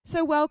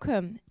So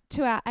welcome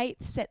to our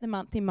 8th Set the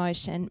Month in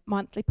Motion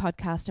monthly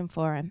podcast and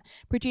forum,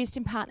 produced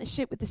in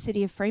partnership with the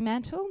City of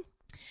Fremantle.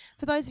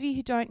 For those of you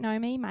who don't know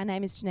me, my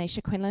name is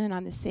Tanisha Quinlan and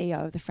I'm the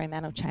CEO of the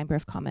Fremantle Chamber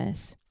of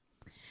Commerce.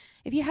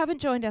 If you haven't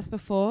joined us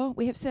before,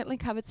 we have certainly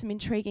covered some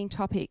intriguing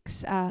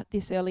topics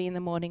this early in the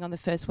morning on the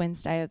first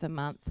Wednesday of the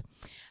month.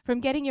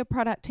 From getting your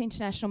product to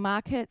international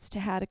markets to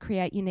how to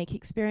create unique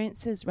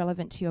experiences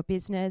relevant to your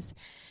business,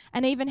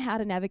 and even how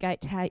to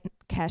navigate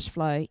cash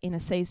flow in a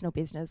seasonal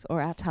business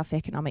or our tough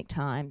economic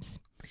times.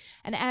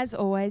 And as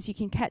always, you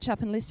can catch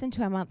up and listen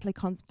to our monthly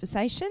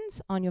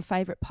conversations on your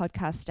favourite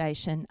podcast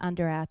station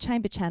under our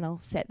Chamber channel,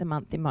 Set the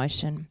Month in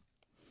Motion.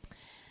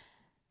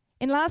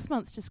 In last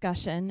month's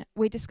discussion,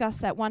 we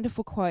discussed that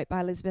wonderful quote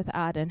by Elizabeth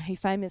Arden, who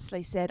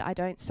famously said, "I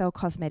don't sell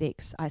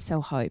cosmetics, I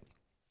sell hope."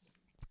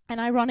 And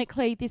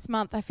ironically, this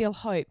month I feel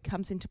hope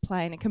comes into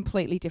play in a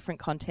completely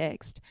different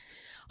context.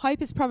 Hope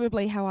is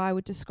probably how I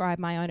would describe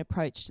my own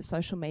approach to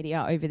social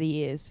media over the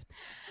years.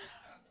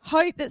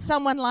 Hope that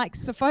someone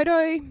likes the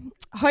photo,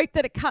 hope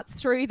that it cuts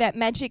through that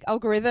magic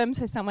algorithm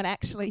so someone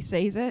actually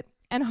sees it,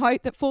 and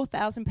hope that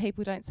 4,000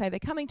 people don't say they're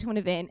coming to an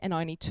event and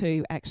only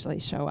 2 actually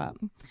show up.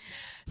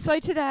 So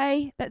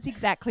today, that's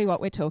exactly what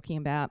we're talking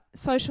about.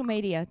 Social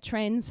media,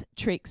 trends,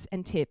 tricks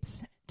and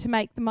tips to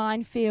make the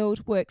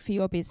minefield work for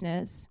your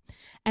business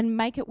and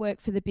make it work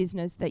for the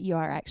business that you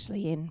are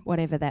actually in,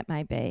 whatever that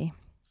may be.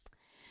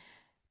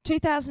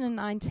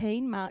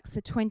 2019 marks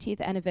the 20th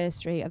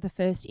anniversary of the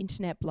first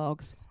internet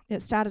blogs.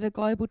 It started a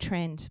global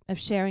trend of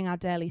sharing our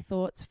daily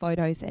thoughts,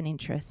 photos and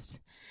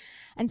interests.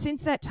 And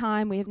since that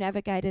time, we have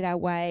navigated our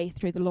way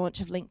through the launch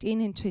of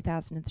LinkedIn in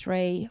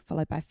 2003,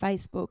 followed by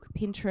Facebook,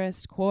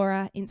 Pinterest,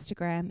 Quora,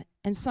 Instagram,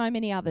 and so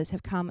many others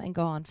have come and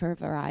gone for a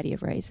variety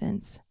of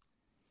reasons.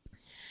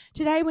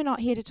 Today, we're not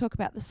here to talk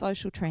about the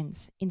social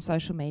trends in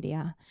social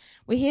media.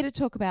 We're here to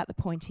talk about the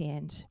pointy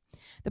end.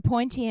 The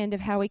pointy end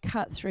of how we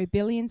cut through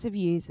billions of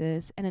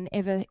users and an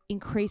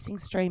ever-increasing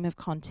stream of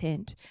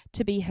content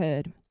to be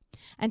heard,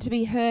 and to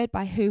be heard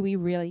by who we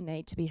really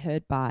need to be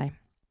heard by.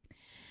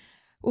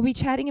 We'll be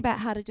chatting about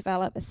how to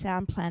develop a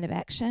sound plan of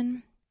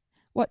action,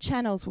 what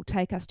channels will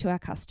take us to our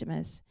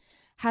customers,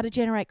 how to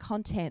generate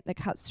content that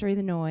cuts through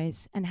the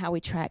noise, and how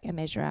we track and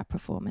measure our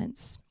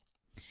performance.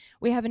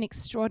 We have an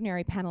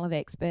extraordinary panel of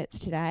experts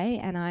today,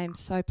 and I am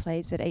so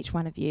pleased that each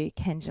one of you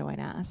can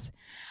join us.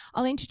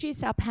 I'll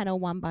introduce our panel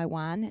one by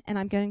one, and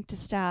I'm going to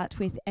start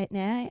with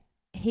Etna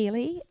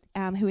Healy,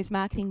 who is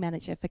Marketing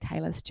Manager for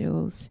Kalis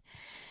Jewels.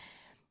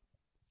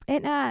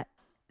 Etna,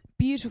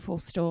 beautiful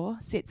store,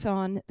 sits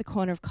on the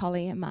corner of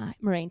Collie and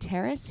Marine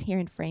Terrace here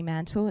in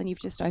Fremantle, and you've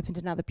just opened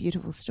another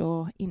beautiful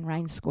store in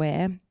Rain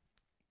Square.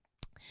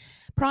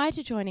 Prior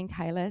to joining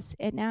Kalis,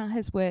 Etna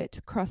has worked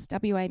across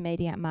WA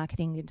media and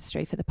marketing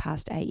industry for the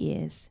past 8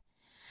 years.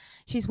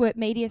 She's worked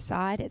media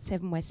side at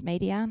Seven West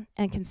Media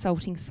and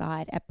consulting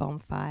side at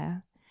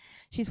Bonfire.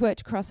 She's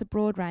worked across a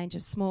broad range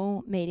of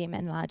small, medium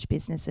and large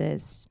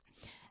businesses,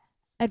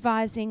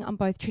 advising on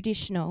both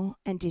traditional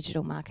and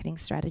digital marketing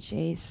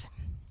strategies.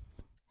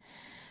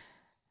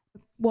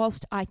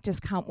 Whilst I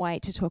just can't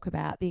wait to talk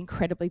about the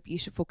incredibly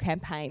beautiful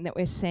campaign that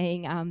we're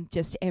seeing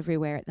just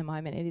everywhere at the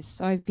moment, it is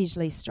so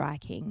visually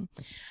striking.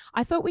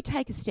 I thought we'd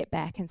take a step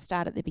back and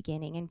start at the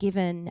beginning, and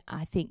given,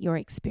 I think, your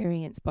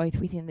experience both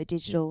within the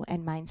digital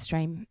and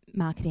mainstream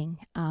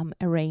marketing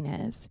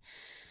arenas,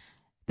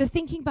 the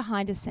thinking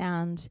behind a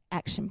sound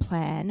action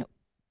plan,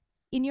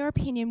 in your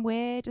opinion,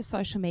 where does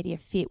social media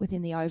fit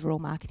within the overall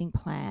marketing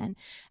plan,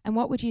 and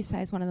what would you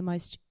say is one of the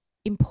most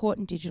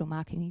important digital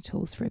marketing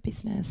tools for a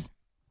business?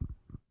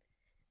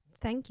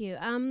 Thank you.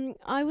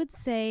 I would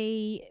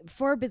say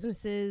for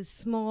businesses,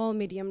 small,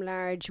 medium,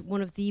 large,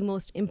 one of the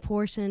most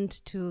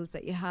important tools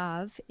that you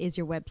have is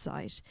your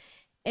website.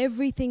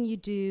 Everything you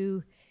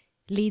do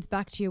leads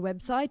back to your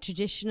website,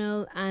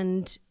 traditional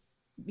and,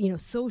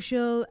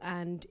 social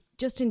and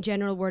just in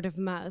general word of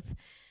mouth.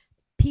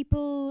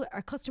 People,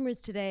 our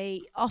customers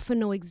today, often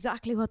know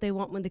exactly what they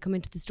want when they come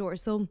into the store.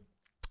 So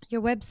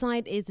your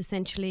website is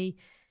essentially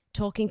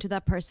talking to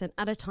that person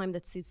at a time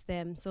that suits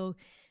them. So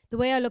the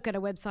way I look at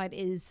a website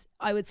is,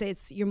 I would say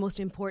it's your most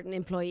important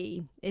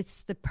employee.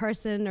 It's the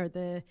person or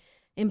the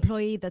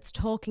employee that's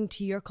talking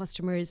to your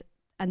customers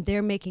and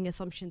they're making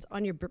assumptions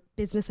on your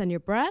business and your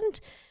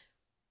brand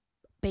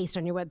based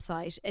on your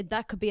website.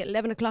 That could be at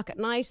 11 o'clock at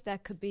night.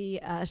 That could be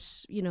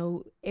at,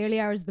 early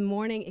hours of the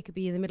morning. It could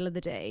be in the middle of the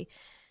day.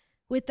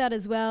 With that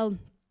as well,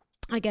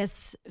 I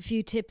guess a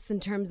few tips in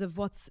terms of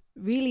what's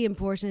really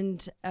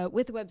important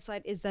with the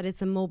website is that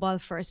it's a mobile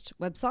first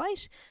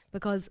website,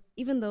 because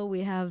even though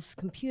we have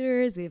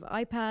computers, we have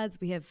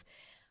iPads, we have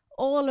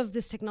all of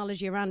this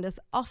technology around us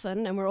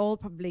often, and we're all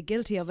probably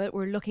guilty of it,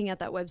 we're looking at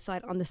that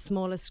website on the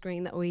smallest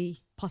screen that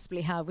we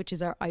possibly have, which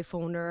is our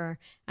iPhone or our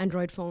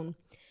Android phone.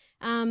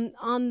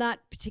 On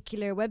that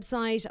particular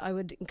website, I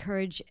would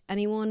encourage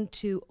anyone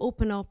to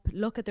open up,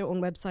 look at their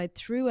own website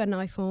through an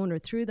iPhone or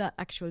through that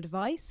actual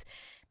device.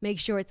 Make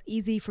sure it's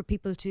easy for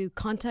people to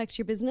contact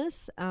your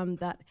business,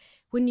 that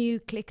when you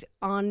click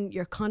on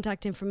your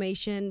contact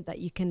information, that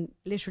you can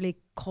literally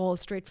call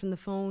straight from the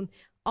phone,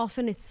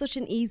 often it's such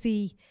an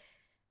easy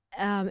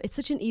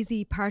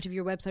part of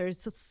your website.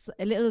 It's just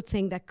a little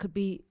thing that could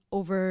be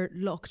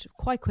overlooked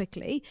quite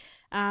quickly,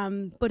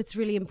 but it's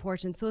really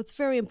important. So it's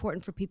very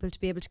important for people to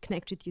be able to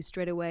connect with you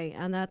straight away,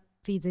 and that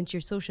feeds into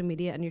your social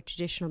media and your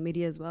traditional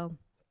media as well.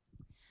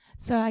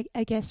 So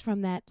I guess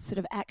from that sort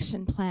of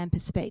action plan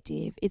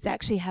perspective, it's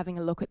actually having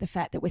a look at the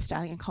fact that we're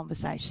starting a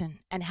conversation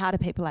and how do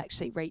people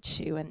actually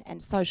reach you,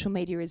 and social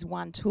media is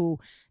one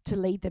tool to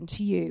lead them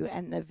to you,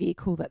 and the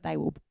vehicle that they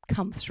will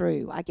come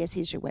through, I guess,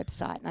 is your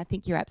website. And I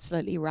think you're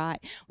absolutely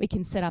right. We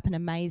can set up an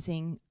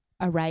amazing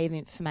array of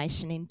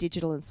information in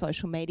digital and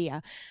social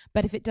media,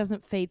 but if it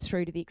doesn't feed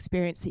through to the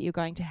experience that you're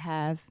going to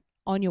have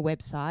on your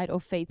website, or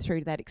feed through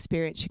to that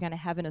experience you're going to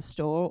have in a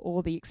store,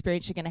 or the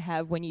experience you're going to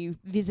have when you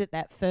visit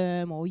that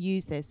firm or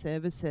use their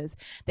services,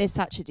 there's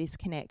such a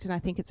disconnect. And I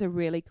think it's a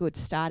really good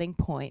starting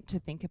point to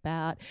think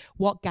about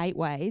what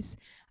gateways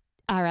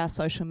are our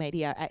social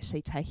media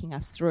actually taking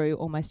us through,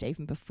 almost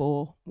even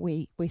before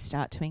we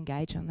start to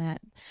engage on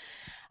that.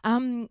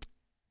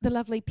 The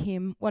lovely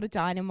Pim, what a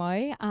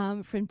dynamo,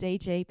 from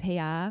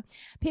DGPR.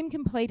 Pim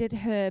completed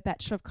her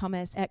Bachelor of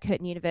Commerce at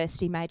Curtin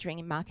University, majoring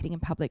in Marketing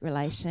and Public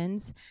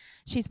Relations.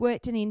 She's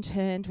worked and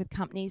interned with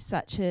companies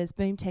such as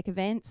Boomtech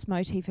Events,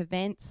 Motif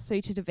Events,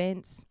 Suited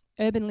Events,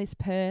 Urban List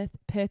Perth,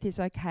 Perth is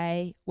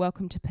OK,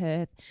 Welcome to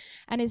Perth,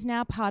 and is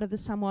now part of the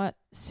somewhat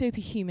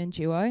superhuman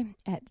duo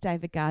at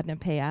David Gardner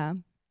PR.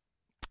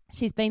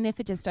 She's been there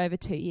for just over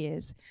 2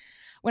 years.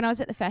 When I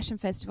was at the Fashion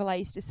Festival, I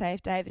used to say,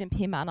 if David and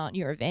Pim aren't on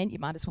your event, you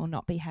might as well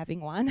not be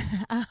having one.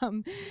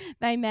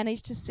 They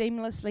managed to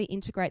seamlessly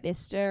integrate their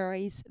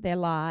stories, their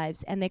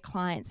lives, and their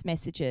clients'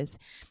 messages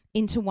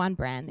into one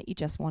brand that you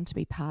just want to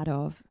be part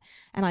of.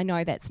 And I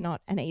know that's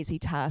not an easy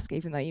task,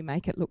 even though you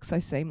make it look so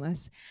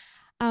seamless.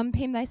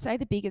 Pim, they say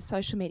the biggest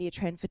social media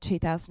trend for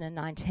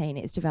 2019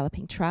 is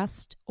developing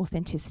trust,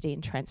 authenticity,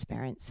 and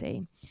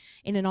transparency.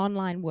 In an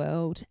online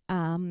world,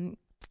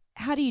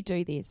 how do you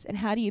do this, and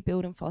how do you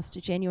build and foster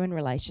genuine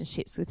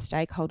relationships with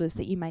stakeholders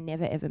that you may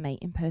never ever meet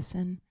in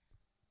person?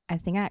 I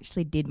think I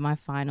actually did my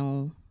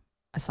final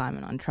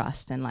assignment on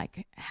trust and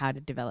like how to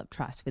develop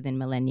trust within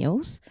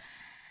millennials.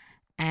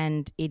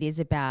 And it is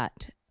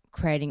about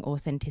creating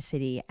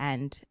authenticity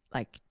and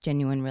like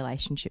genuine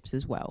relationships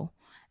as well.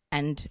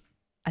 And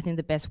I think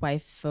the best way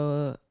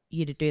for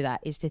you to do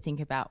that is to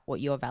think about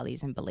what your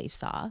values and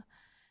beliefs are.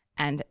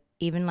 And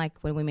even like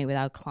when we meet with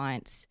our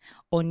clients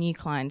or new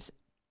clients,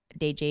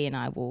 DG and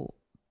I will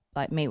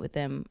like meet with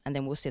them, and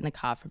then we'll sit in the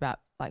car for about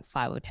like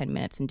 5 or 10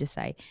 minutes and just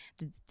say,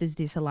 does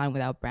this align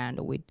with our brand,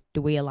 or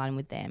do we align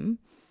with them?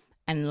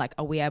 And like,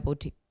 are we able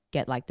to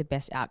get like the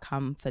best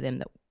outcome for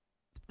them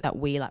that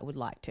we like would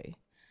like to?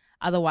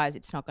 Otherwise,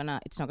 it's not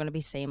gonna be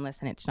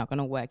seamless, and it's not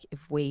gonna work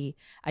if we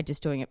are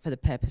just doing it for the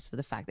purpose for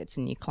the fact that it's a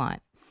new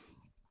client.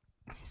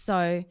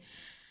 So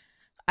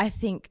I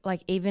think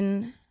like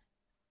even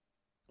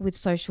with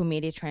social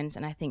media trends,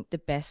 and I think the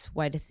best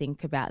way to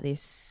think about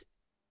this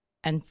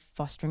and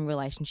fostering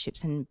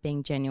relationships and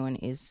being genuine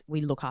is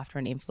we look after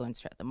an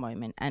influencer at the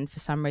moment, and for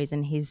some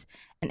reason he's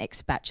an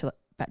ex-bachelor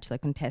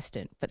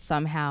contestant, but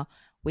somehow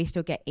we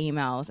still get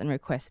emails and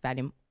requests about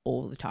him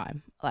all the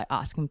time, like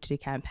ask him to do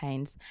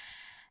campaigns.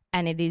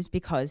 And it is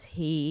because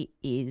he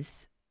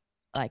is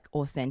like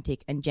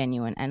authentic and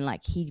genuine, and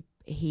like he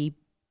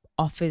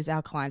offers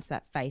our clients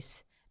that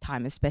face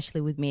time,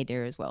 especially with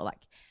media as well.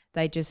 Like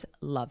they just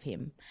love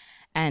him,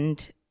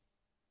 and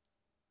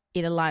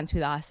it aligns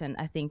with us. And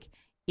I think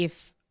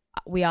if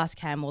we ask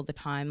Cam all the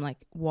time, like,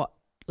 what,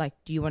 like,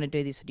 do you want to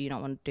do this or do you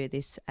not want to do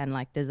this? And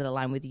like, does it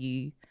align with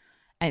you?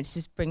 And it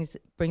just brings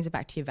it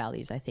back to your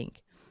values, I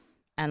think.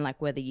 And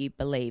like whether you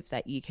believe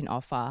that you can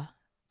offer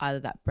either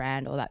that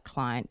brand or that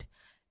client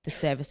the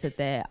service that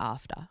they're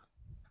after.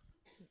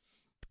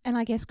 And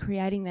I guess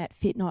creating that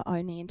fit not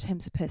only in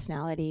terms of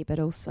personality, but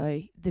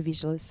also the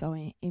visual is so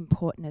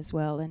important as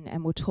well.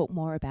 And we'll talk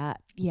more about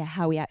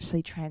how we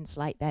actually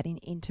translate that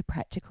into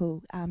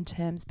practical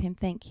terms. Pim,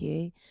 thank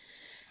you.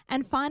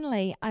 And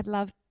finally, I'd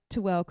love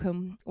to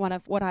welcome one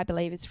of what I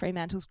believe is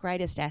Fremantle's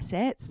greatest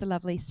assets, the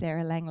lovely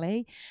Sarah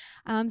Langley.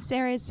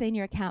 Sarah is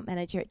Senior Account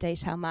Manager at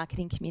Detail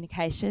Marketing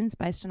Communications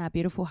based on our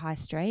beautiful High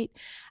Street.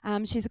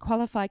 She's a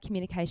qualified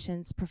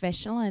communications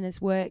professional and has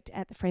worked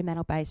at the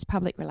Fremantle-based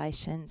public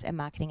relations and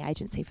marketing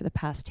agency for the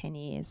past 10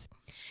 years.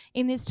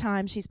 In this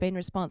time, she's been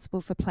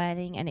responsible for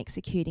planning and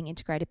executing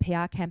integrated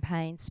PR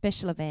campaigns,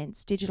 special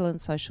events, digital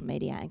and social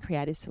media, and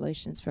creative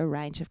solutions for a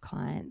range of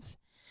clients.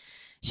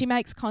 She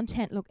makes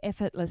content look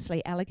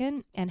effortlessly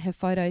elegant, and her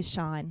photos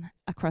shine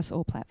across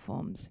all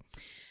platforms.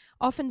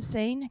 Often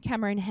seen,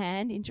 camera in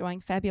hand,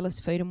 enjoying fabulous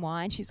food and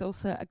wine, she's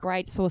also a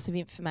great source of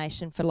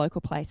information for local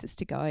places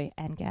to go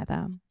and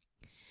gather.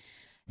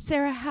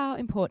 Sarah, how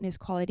important is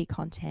quality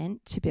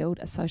content to build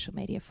a social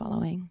media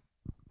following?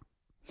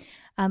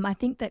 I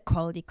think that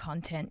quality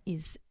content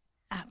is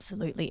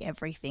absolutely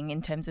everything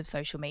in terms of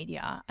social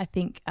media. I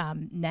think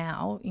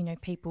now,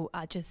 people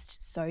are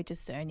just so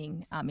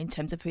discerning in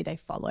terms of who they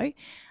follow. I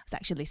was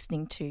actually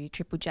listening to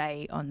Triple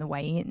J on the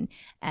way in,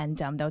 and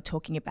they were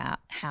talking about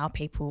how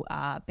people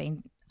are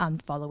being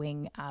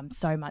unfollowing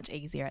so much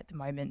easier at the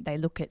moment. They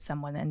look at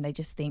someone and they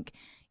just think,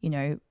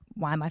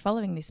 why am I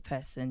following this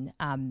person?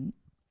 And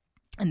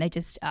they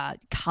just are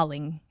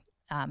culling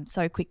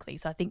so quickly.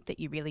 So I think that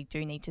you really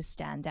do need to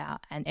stand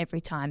out. And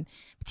every time,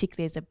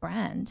 particularly as a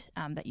brand,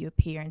 that you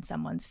appear in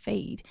someone's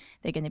feed,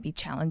 they're going to be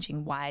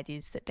challenging why it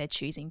is that they're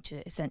choosing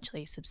to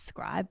essentially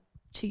subscribe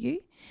to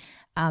you.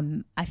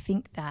 I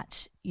think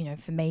that,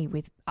 for me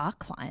with our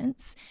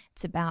clients,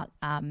 it's about,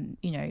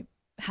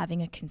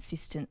 having a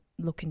consistent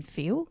look and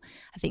feel.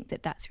 I think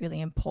that that's really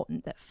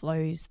important, that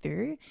flows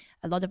through.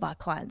 A lot of our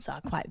clients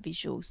are quite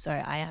visual, so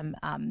I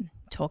am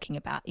talking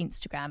about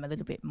Instagram a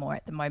little bit more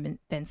at the moment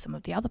than some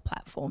of the other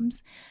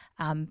platforms.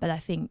 But I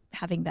think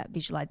having that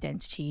visual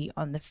identity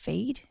on the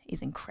feed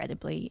is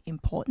incredibly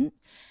important.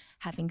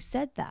 Having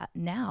said that,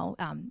 now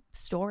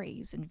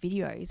stories and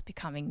videos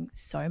becoming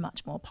so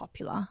much more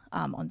popular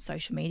on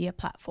social media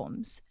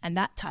platforms, and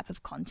that type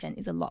of content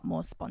is a lot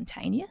more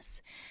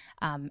spontaneous.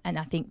 And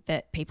I think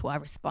that people are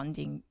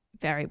responding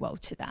very well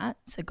to that.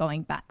 So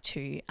going back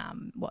to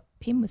what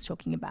Pim was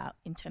talking about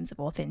in terms of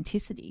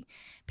authenticity,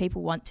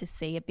 people want to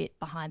see a bit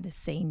behind the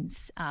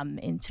scenes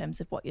in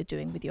terms of what you're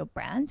doing with your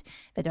brand.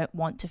 They don't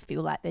want to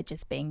feel like they're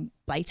just being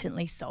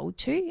blatantly sold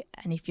to.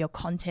 And if your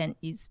content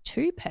is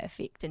too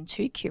perfect and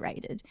too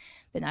curated,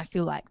 then I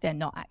feel like they're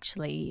not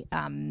actually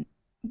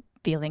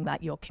feeling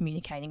like you're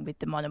communicating with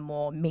them on a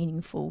more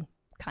meaningful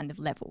kind of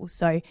level.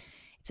 So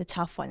it's a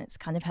tough one. It's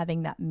kind of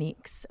having that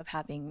mix of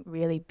having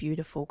really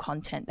beautiful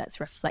content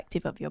that's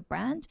reflective of your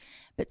brand,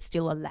 but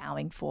still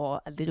allowing for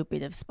a little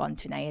bit of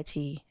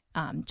spontaneity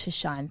to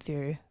shine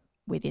through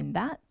within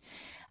that.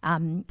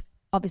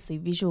 Obviously,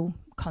 visual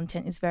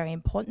content is very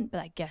important, but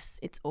I guess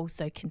it's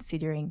also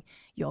considering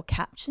your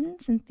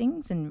captions and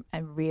things and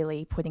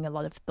really putting a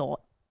lot of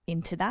thought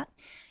into that.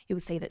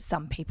 You'll see that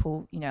some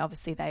people,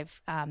 obviously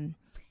they've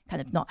kind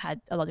of not had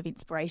a lot of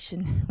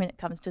inspiration when it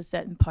comes to a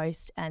certain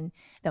post, and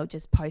they'll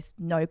just post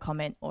no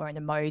comment or an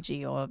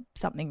emoji or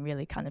something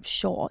really kind of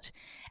short.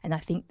 And I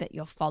think that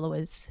your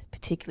followers,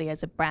 particularly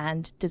as a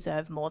brand,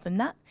 deserve more than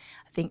that.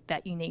 I think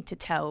that you need to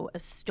tell a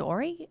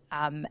story,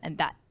 and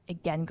that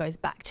again goes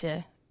back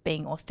to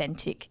being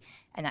authentic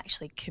and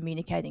actually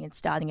communicating and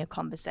starting a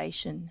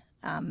conversation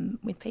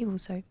with people.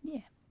 So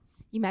yeah.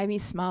 You made me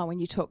smile when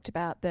you talked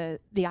about the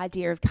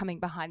idea of coming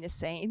behind the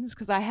scenes,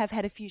 because I have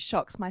had a few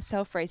shocks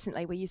myself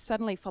recently where you're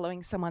suddenly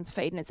following someone's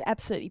feed and it's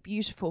absolutely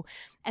beautiful,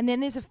 and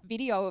then there's a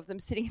video of them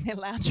sitting in their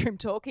lounge room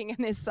talking,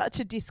 and there's such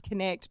a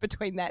disconnect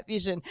between that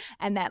vision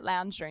and that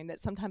lounge room that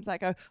sometimes I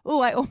go,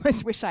 oh, I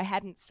almost wish I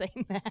hadn't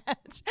seen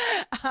that.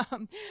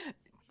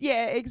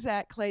 Yeah,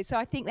 exactly. So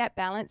I think that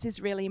balance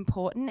is really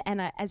important,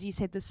 and as you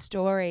said, the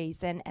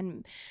stories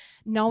and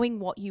knowing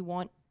what you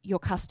want your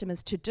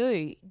customers to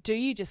do. Do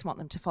you just want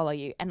them to follow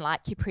you and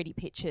like your pretty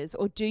pictures,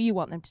 or do you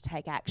want them to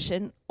take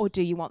action, or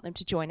do you want them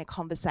to join a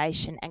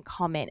conversation and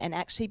comment and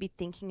actually be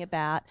thinking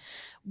about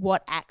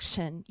what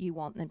action you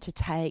want them to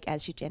take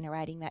as you're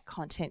generating that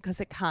content? Because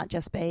it can't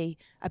just be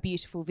a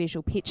beautiful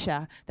visual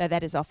picture, though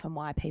that is often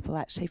why people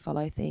actually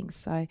follow things.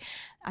 So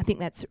I think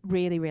that's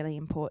really, really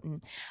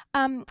important.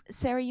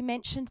 Sarah, you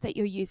mentioned that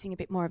you're using a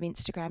bit more of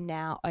Instagram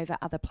now over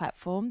other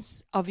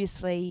platforms.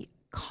 Obviously,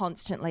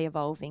 constantly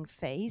evolving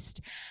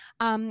feast.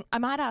 I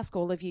might ask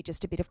all of you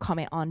just a bit of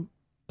comment on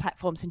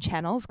platforms and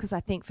channels, because I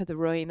think for the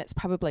room it's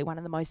probably one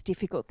of the most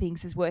difficult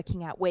things is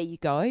working out where you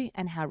go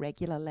and how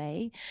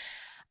regularly.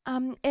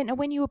 And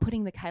when you were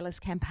putting the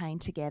Kalis campaign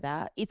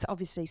together, it's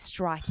obviously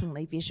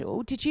strikingly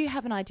visual. Did you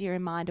have an idea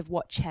in mind of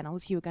what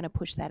channels you were going to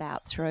push that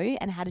out through,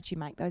 and how did you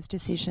make those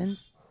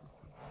decisions?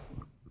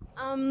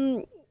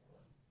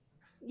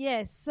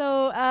 Yes.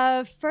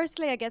 So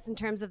firstly, I guess in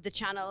terms of the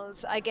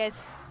channels, I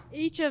guess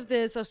each of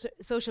the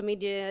social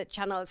media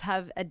channels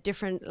have a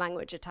different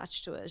language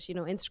attached to it.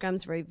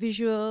 Instagram's very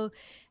visual.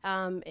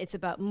 It's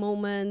about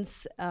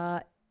moments.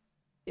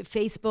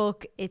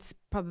 Facebook, it's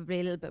probably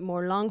a little bit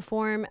more long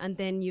form. And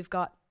then you've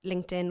got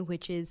LinkedIn,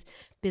 which is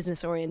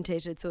business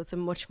orientated. So it's a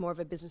much more of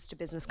a business to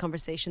business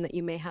conversation that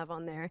you may have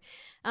on there.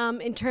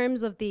 In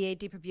terms of the A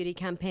Deeper Beauty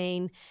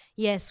campaign,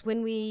 yes,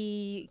 when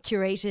we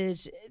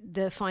curated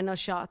the final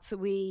shots,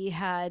 we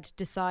had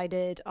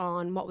decided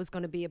on what was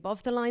going to be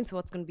above the line. So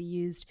what's going to be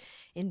used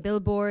in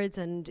billboards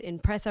and in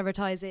press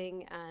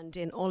advertising and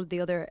in all of the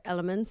other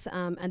elements.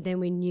 And then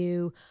we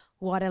knew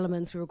what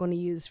elements we were going to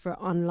use for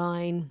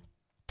online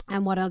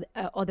and what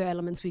other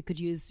elements we could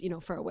use,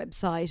 for a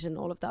website and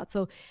all of that.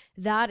 So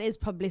that is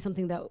probably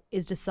something that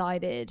is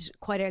decided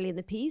quite early in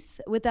the piece.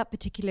 With that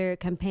particular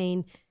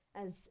campaign,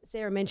 as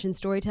Sarah mentioned,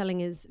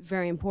 storytelling is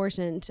very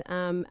important.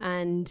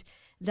 And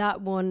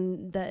that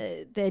one,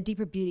 the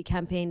Deeper Beauty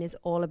campaign is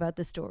all about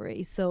the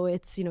story. So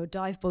it's,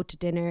 dive boat to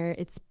dinner.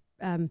 It's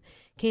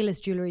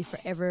Kalis jewellery for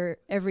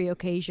every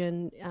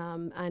occasion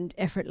and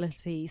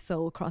effortlessly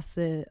so across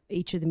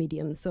each of the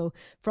mediums. So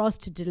for us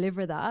to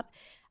deliver that,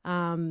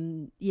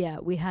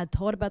 we had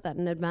thought about that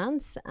in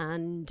advance,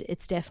 and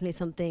it's definitely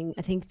something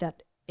I think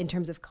that in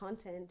terms of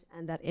content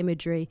and that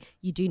imagery,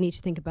 you do need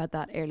to think about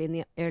that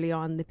early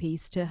on in the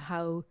piece to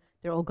how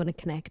they're all going to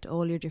connect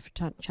all your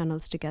different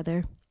channels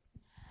together.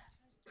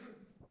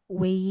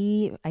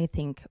 I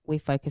think we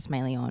focus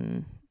mainly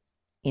on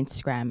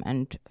Instagram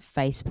and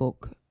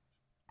Facebook,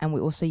 and we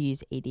also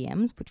use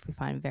EDMs, which we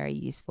find very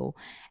useful.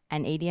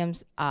 And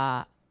EDMs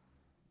are,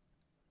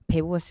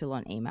 people are still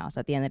on emails.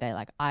 At the end of the day,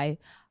 like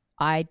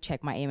I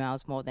check my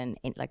emails more than,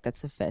 like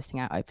that's the first thing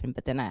I open,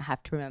 but then I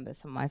have to remember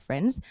some of my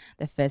friends,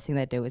 the first thing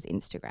they do is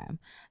Instagram.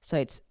 So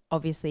it's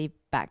obviously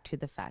back to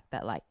the fact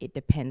that like it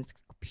depends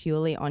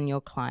purely on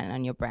your client,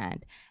 on your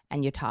brand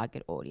and your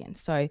target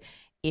audience. So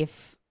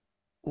if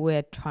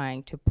we're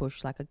trying to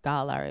push like a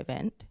gala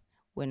event,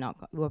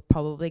 we're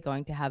probably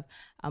going to have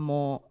a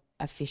more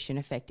efficient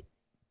effect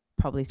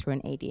probably through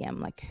an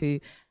EDM, like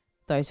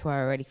those who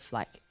are already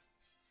like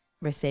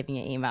receiving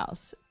your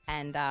emails.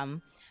 And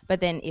but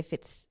then if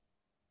it's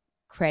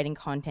creating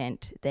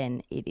content,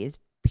 then it is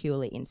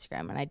purely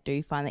Instagram. And I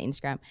do find that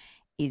Instagram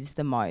is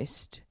the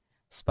most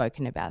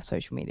spoken about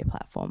social media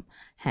platform,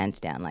 hands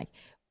down. Like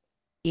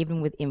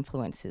even with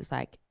influencers,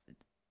 like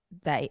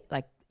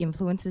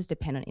influencers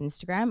depend on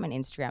Instagram and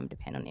Instagram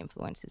depend on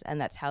influencers,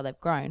 and that's how they've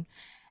grown.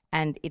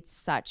 And it's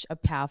such a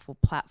powerful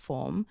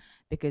platform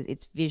because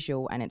it's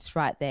visual and it's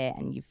right there,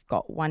 and you've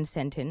got one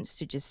sentence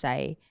to just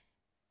say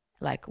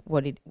like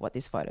what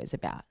this photo is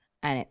about.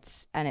 And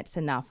it's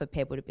enough for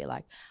people to be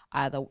like,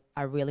 either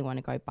I really want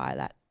to go buy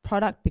that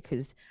product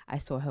because I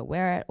saw her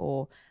wear it,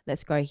 or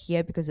let's go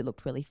here because it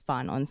looked really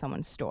fun on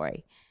someone's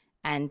story.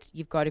 And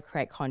you've got to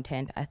create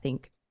content, I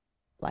think,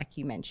 like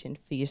you mentioned,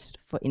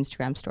 for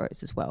Instagram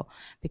stories as well,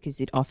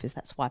 because it offers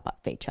that swipe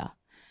up feature,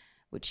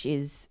 which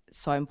is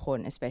so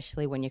important,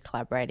 especially when you're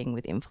collaborating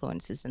with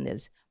influencers and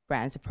there's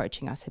brands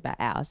approaching us about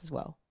ours as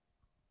well.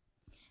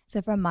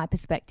 So from my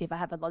perspective, I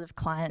have a lot of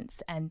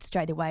clients and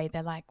straight away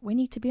they're like, we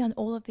need to be on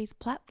all of these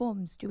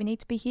platforms. Do we need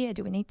to be here?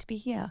 Do we need to be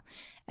here?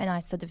 And I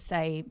sort of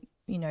say,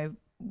 you know,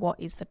 what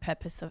is the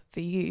purpose for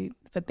you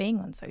for being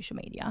on social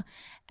media?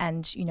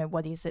 And, you know,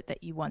 what is it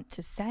that you want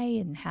to say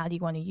and how do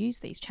you want to use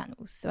these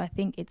channels? So I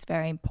think it's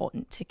very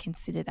important to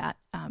consider that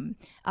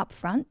up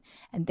front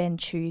and then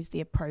choose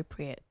the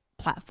appropriate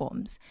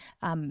platforms.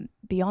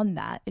 Beyond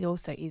that, it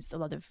also is a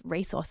lot of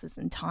resources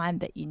and time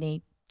that you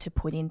need to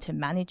put in to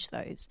manage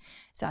those.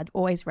 So I'd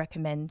always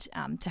recommend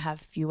to have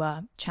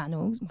fewer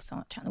platforms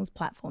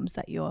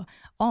that you're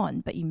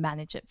on, but you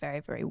manage it very,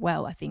 very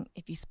well. I think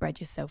if you spread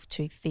yourself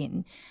too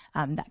thin,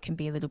 that can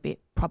be a little bit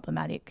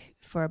problematic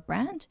for a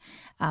brand.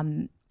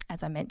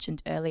 As I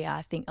mentioned earlier,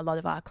 I think a lot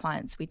of our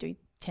clients, we do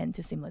tend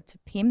to, similar to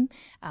Pim,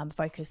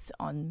 focus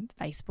on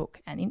Facebook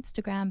and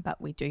Instagram, but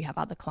we do have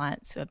other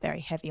clients who are very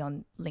heavy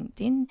on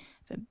LinkedIn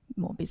for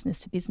more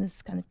business to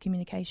business kind of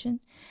communication.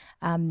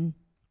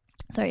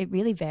 So it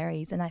really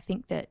varies. And I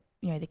think that,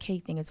 you know, the key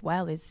thing as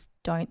well is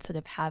don't sort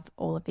of have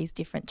all of these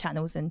different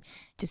channels and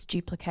just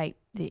duplicate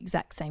the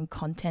exact same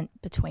content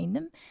between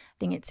them. I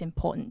think it's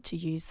important to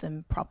use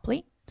them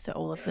properly. So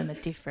all of them are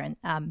different.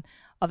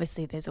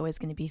 Obviously, there's always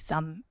going to be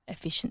some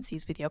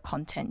efficiencies with your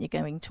content. You're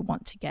going to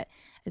want to get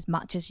as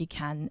much as you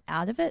can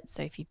out of it.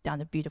 So if you've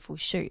done a beautiful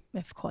shoot,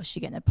 of course,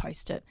 you're going to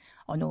post it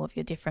on all of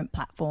your different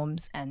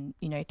platforms and,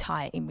 you know,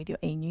 tie it in with your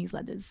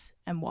e-newsletters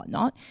and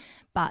whatnot.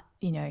 But,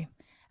 you know,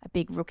 a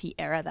big rookie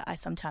error that I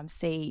sometimes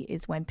see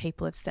is when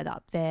people have set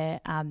up their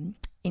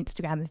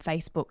Instagram and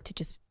Facebook to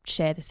just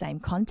share the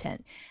same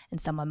content, and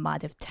someone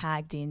might have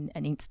tagged in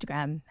an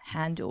Instagram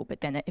handle,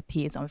 but then it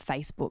appears on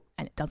Facebook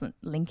and it doesn't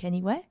link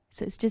anywhere.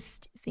 So it's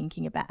just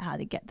thinking about how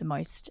to get the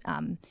most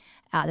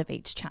out of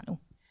each channel.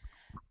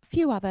 A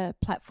few other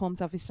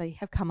platforms obviously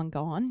have come and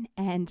gone,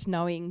 and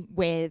knowing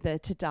whether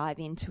to dive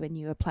into a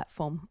newer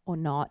platform or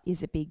not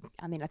is a big,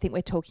 I think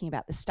we're talking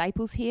about the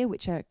staples here,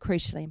 which are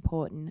crucially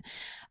important.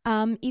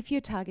 If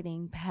you're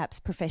targeting perhaps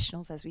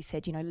professionals, as we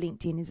said, you know,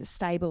 LinkedIn is a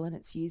stable and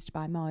it's used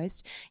by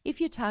most. If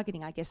you're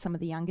targeting, I guess, some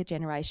of the younger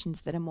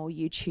generations that are more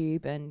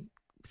YouTube and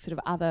sort of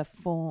other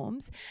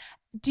forms,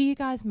 do you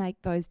guys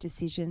make those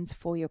decisions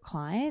for your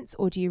clients,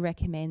 or do you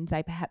recommend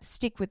they perhaps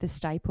stick with the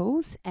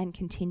staples and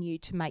continue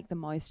to make the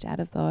most out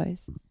of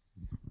those?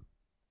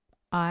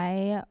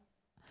 I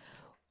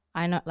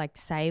know, like,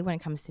 say when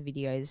it comes to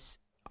videos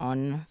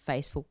on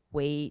Facebook,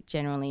 we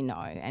generally know,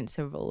 and it's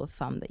a rule of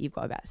thumb, that you've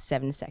got about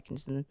 7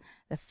 seconds, and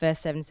the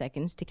first 7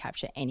 seconds to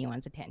capture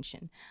anyone's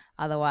attention.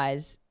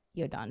 Otherwise,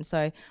 you're done.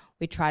 So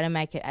we try to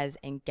make it as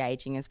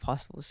engaging as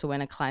possible. So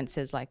when a client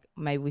says, like,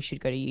 maybe we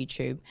should go to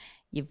YouTube,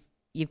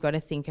 you've got to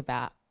think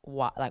about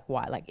why.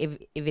 Like if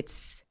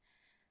it's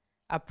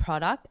a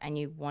product and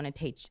you want to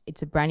teach,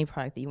 it's a brand new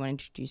product that you want to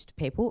introduce to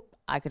people,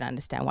 I could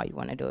understand why you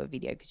want to do a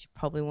video, because you're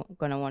probably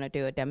going to want to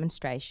do a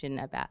demonstration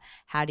about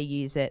how to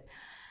use it,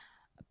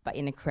 but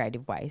in a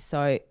creative way.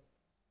 So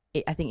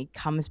I think it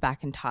comes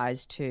back and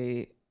ties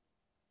to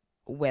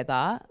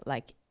whether,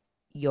 like,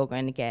 you're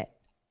going to get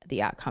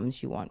the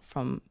outcomes you want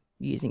from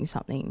using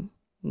something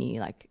new.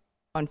 Like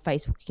on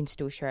Facebook, you can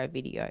still share a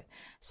video.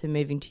 So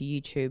moving to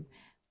YouTube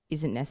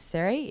isn't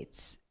necessary.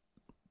 It's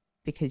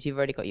because you've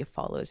already got your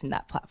followers in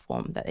that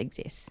platform that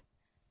exists.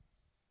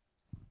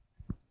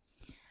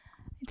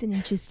 It's an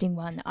interesting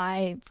one.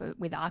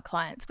 With our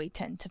clients, we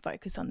tend to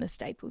focus on the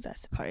staples, I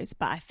suppose,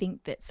 but I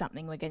think that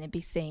something we're going to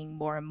be seeing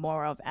more and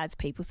more of as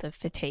people sort of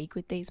fatigue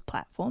with these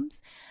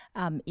platforms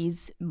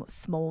is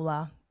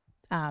smaller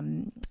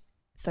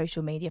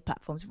social media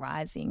platforms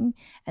rising,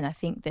 and I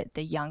think that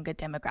the younger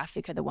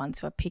demographic are the ones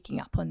who are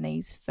picking up on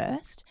these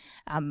first.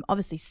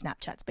 Obviously,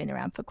 Snapchat's been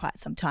around for quite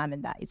some time,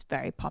 and that is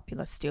very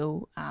popular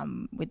still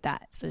with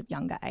that sort of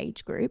younger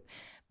age group.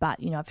 But,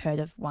 you know, I've heard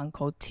of one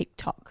called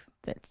TikTok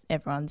that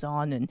everyone's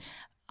on, and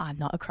I'm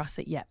not across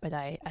it yet, but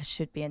I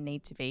should be and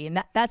need to be.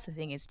 And that's the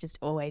thing, is just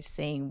always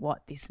seeing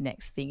what this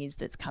next thing is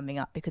that's coming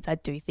up, because I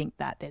do think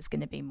that there's going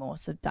to be more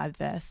sort of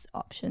diverse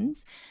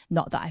options.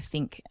 Not that I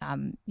think,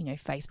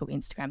 Facebook,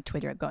 Instagram,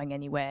 Twitter are going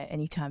anywhere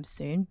anytime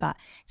soon, but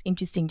it's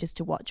interesting just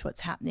to watch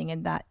what's happening,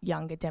 and that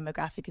younger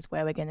demographic is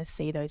where we're going to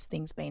see those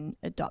things being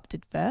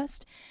adopted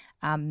first.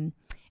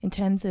 In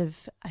terms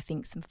of, I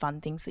think, some fun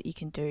things that you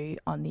can do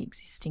on the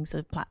existing sort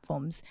of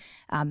platforms,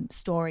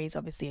 stories,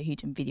 obviously a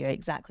huge in video,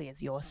 exactly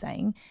as you're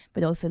saying,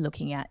 but also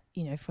looking at,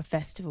 for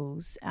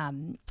festivals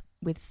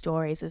with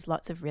stories, there's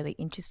lots of really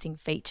interesting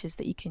features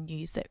that you can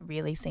use that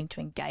really seem to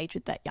engage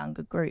with that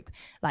younger group,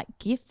 like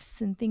GIFs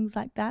and things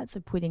like that.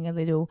 So putting a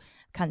little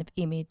kind of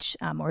image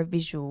or a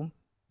visual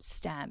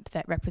stamp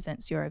that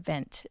represents your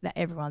event that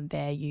everyone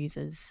there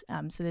uses.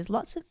 So there's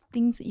lots of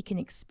things that you can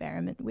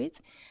experiment with.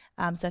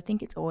 So I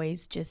think it's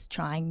always just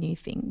trying new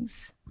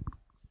things.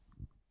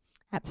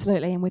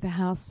 Absolutely, and with a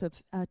house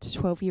of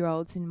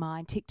 12-year-olds in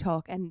mind,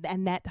 TikTok and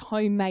that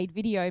homemade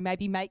video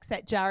maybe makes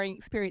that jarring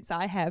experience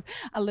I have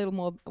a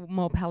little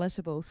more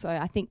palatable. So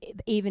I think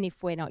even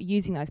if we're not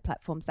using those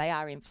platforms, they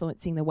are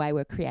influencing the way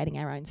we're creating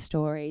our own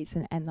stories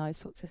and those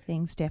sorts of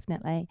things,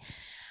 definitely.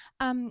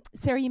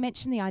 Sarah, you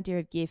mentioned the idea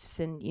of GIFs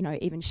and,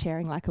 even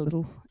sharing like a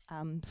little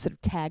sort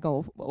of tag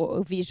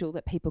or visual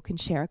that people can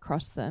share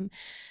across them.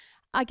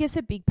 I guess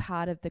a big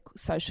part of the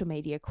social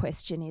media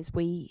question is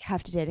we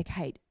have to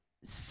dedicate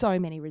so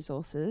many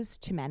resources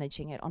to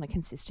managing it on a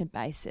consistent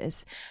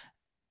basis,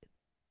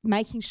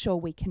 making sure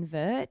we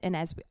convert. And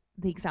as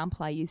the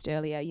example I used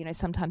earlier,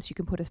 sometimes you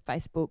can put a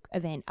Facebook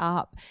event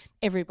up.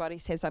 Everybody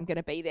says, I'm going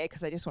to be there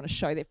because they just want to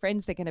show their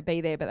friends they're going to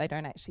be there, but they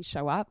don't actually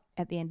show up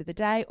at the end of the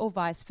day, or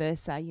vice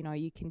versa.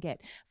 You can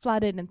get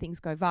flooded and things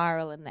go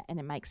viral, and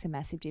it makes a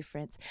massive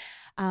difference.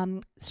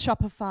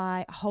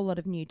 Shopify, a whole lot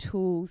of new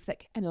tools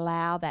that can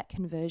allow that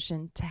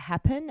conversion to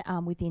happen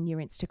within your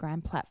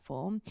Instagram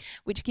platform,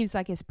 which gives,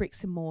 I guess,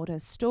 bricks and mortar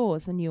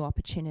stores a new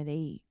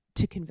opportunity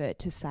to convert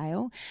to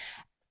sale.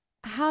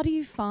 How do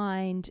you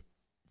find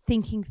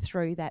thinking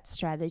through that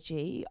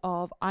strategy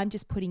of, I'm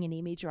just putting an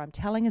image or I'm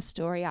telling a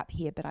story up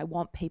here, but I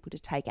want people to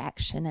take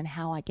action, and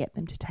how I get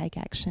them to take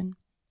action?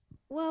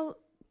 Well,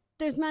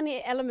 there's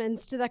many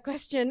elements to that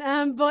question,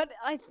 but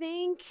I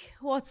think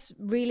what's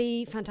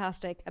really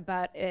fantastic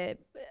about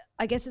it,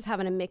 I guess, is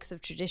having a mix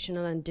of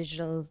traditional and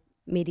digital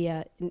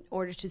media in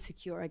order to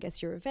secure, I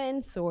guess, your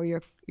events or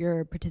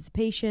your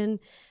participation.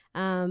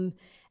 And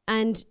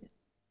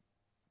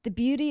the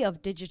beauty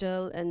of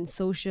digital and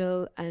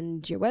social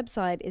and your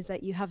website is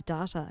that you have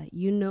data.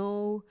 You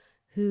know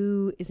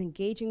who is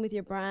engaging with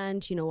your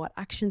brand, you know what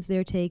actions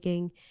they're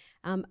taking.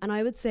 And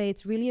I would say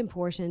it's really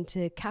important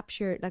to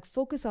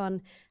focus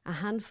on a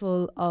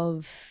handful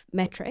of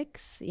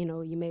metrics.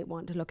 You may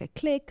want to look at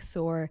clicks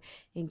or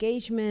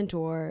engagement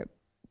or,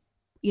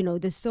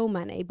 there's so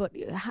many, but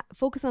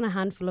focus on a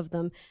handful of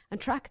them and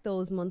track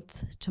those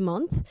month to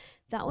month.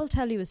 That will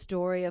tell you a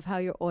story of how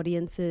your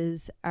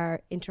audiences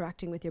are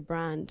interacting with your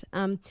brand.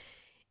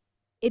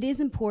 It is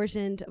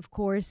important, of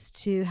course,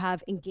 to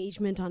have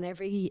engagement on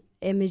every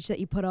image that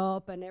you put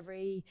up and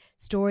every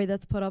story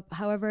that's put up.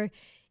 However,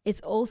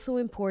 it's also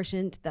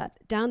important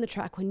that down the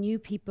track, when new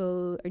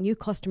people or new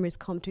customers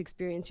come to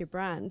experience your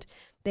brand,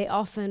 they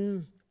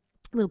often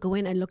will go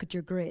in and look at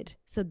your grid.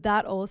 So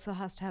that also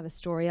has to have a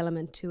story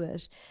element to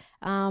it.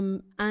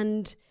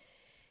 And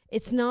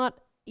it's not,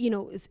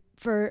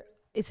 for,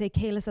 say,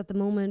 Kalis at the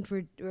moment,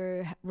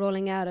 we're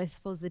rolling out, I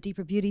suppose, the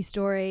Deeper Beauty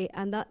story,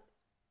 and that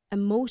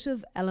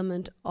emotive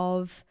element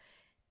of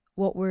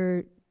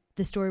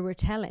the story we're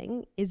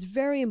telling is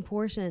very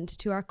important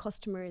to our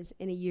customers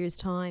in a year's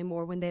time,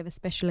 or when they have a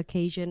special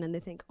occasion and they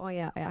think, oh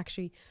yeah, I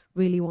actually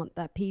really want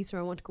that piece, or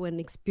I want to go in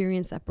and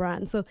experience that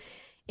brand. So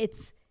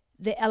it's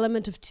the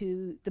element of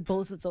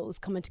both of those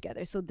coming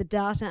together. So the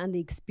data and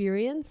the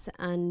experience,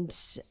 and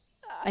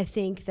I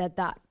think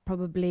that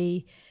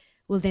probably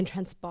will then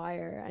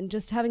transpire, and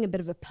just having a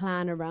bit of a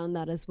plan around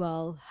that as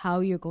well, how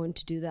you're going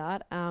to do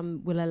that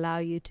will allow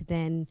you to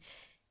then,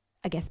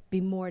 I guess,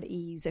 be more at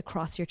ease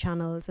across your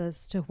channels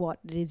as to what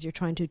it is you're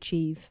trying to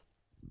achieve.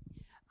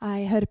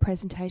 I heard a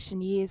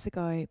presentation years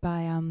ago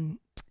by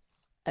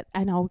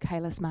an old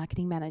Kalis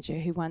marketing manager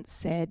who once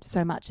said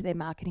so much of their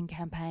marketing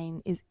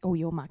campaign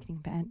your marketing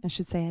campaign, I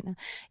should say it now,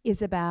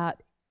 is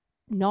about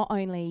not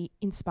only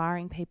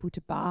inspiring people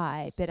to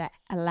buy, but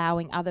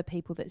allowing other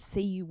people that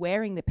see you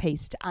wearing the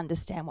piece to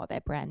understand what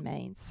that brand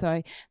means.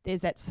 So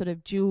there's that sort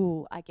of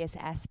dual, I guess,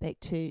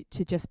 aspect to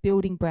just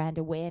building brand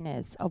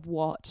awareness of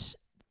what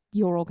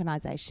your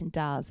organisation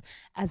does,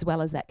 as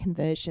well as that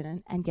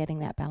conversion and getting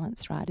that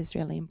balance right is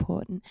really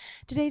important.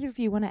 Did either of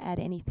you want to add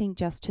anything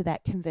just to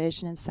that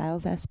conversion and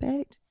sales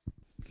aspect?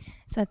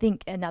 So I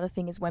think another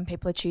thing is when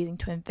people are choosing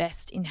to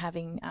invest in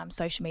having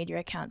social media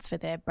accounts for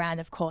their brand,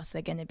 of course,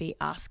 they're going to be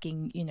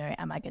asking,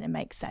 am I going to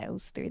make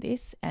sales through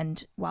this?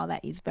 And while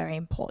that is very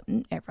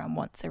important, everyone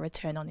wants a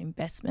return on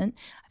investment.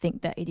 I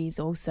think that it is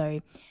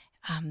also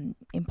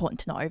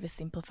important to not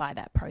oversimplify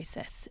that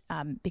process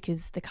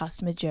because the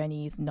customer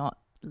journey is not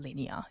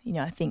linear.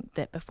 I think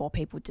that before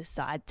people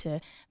decide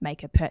to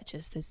make a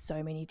purchase, there's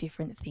so many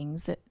different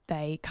things that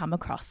they come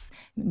across,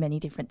 many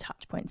different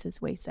touch points,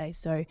 as we say.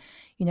 So,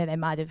 they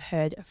might have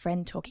heard a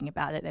friend talking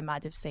about it, they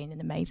might have seen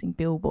an amazing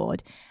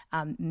billboard,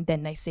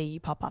 then they see you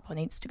pop up on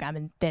Instagram,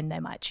 and then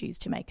they might choose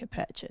to make a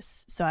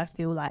purchase. So I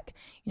feel like,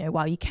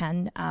 while you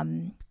can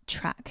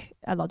track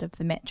a lot of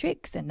the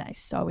metrics, and that is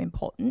so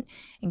important,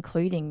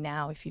 including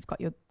now if you've got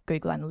your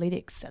Google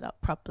Analytics set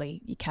up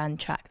properly, you can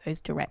track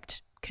those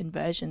direct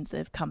conversions that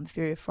have come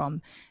through from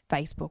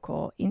Facebook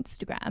or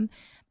Instagram.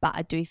 But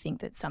I do think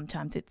that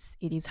sometimes it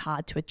is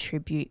hard to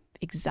attribute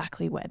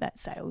exactly where that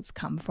sales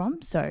come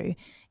from. So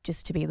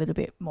just to be a little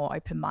bit more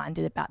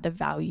open-minded about the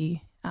value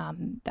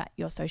that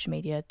your social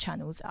media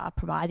channels are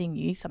providing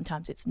you,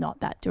 sometimes it's not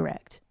that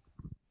direct.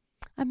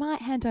 I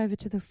might hand over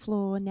to the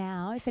floor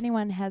now if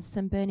anyone has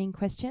some burning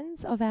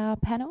questions of our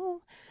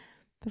panel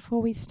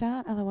before we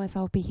start. Otherwise,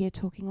 I'll be here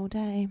talking all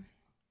day.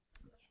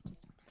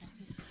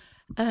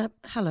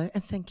 Hello,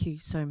 and thank you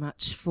so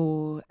much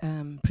for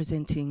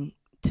presenting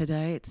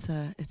today.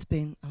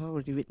 I've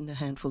already written a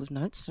handful of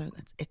notes, so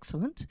that's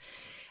excellent.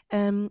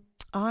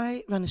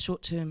 I run a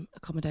short-term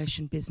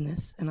accommodation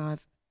business, and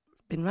I've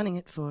been running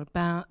it for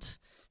about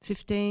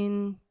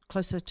 15,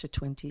 closer to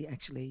 20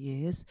 actually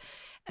years.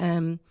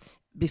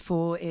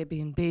 Before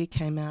Airbnb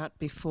came out,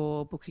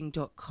 before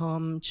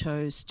Booking.com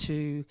chose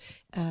to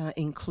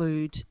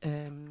include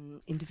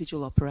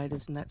individual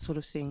operators and that sort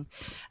of thing,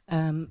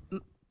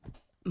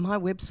 my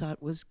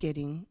website was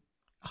getting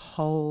a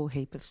whole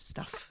heap of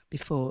stuff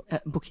before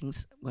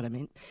bookings, what I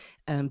meant,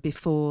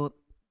 before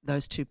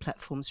those two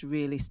platforms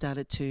really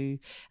started to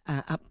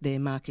up their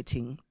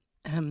marketing.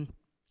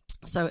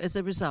 So as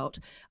a result,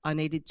 I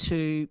needed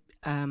to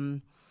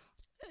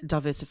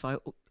diversify,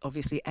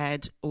 obviously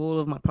add all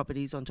of my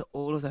properties onto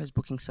all of those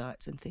booking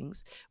sites and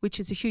things, which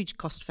is a huge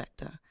cost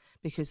factor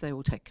because they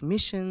will take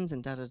commissions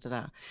and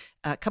da-da-da-da.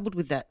 Coupled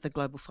with that, the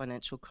global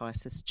financial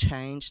crisis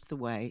changed the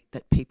way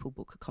that people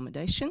book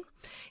accommodation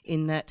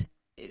in that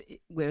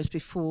whereas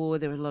before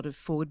there were a lot of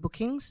forward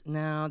bookings,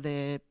 now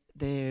there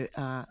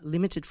are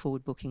limited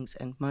forward bookings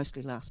and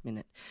mostly last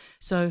minute.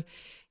 So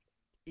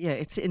yeah,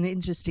 it's an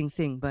interesting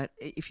thing, but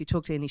if you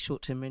talk to any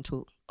short-term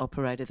rental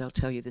operator, they'll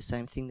tell you the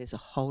same thing. There's a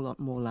whole lot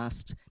more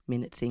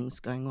last-minute things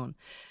going on.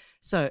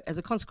 So as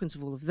a consequence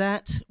of all of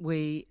that,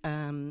 we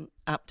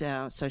upped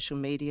our social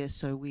media.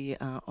 So we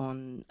are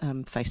on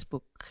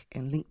Facebook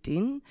and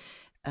LinkedIn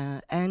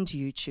and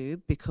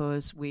YouTube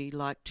because we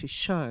like to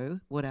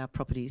show what our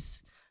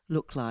properties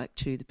look like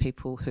to the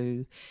people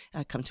who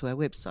come to our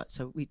website.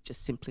 So we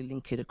just simply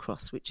link it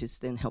across, which is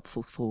then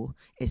helpful for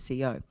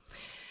SEO.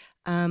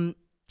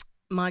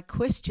 My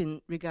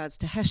question regards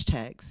to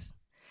hashtags,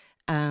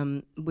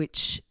 how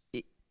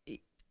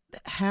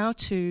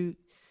to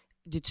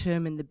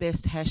determine the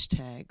best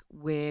hashtag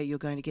where you're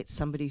going to get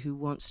somebody who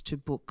wants to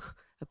book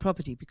a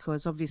property,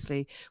 because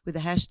obviously with a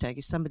hashtag,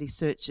 if somebody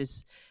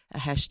searches a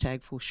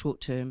hashtag for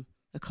short-term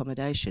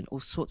accommodation, all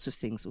sorts of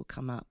things will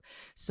come up.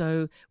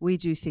 So we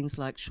do things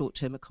like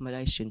short-term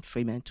accommodation,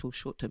 Fremantle,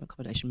 short-term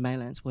accommodation,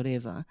 Maylands,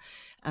 whatever,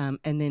 and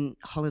then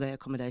holiday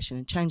accommodation,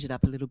 and change it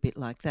up a little bit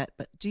like that.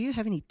 But do you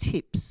have any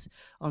tips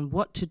on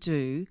what to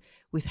do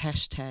with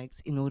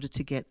hashtags in order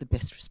to get the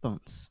best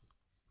response?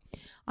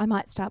 I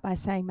might start by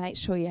saying make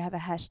sure you have a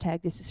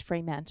hashtag, this is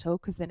Fremantle,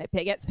 because then it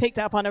gets picked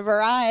up on a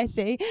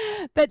variety.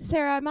 But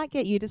Sarah, I might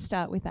get you to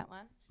start with that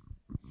one.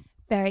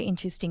 Very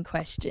interesting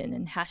question,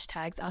 and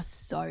hashtags are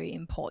so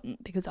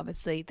important because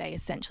obviously they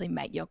essentially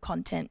make your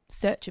content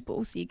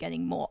searchable, so you're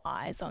getting more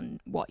eyes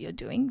on what you're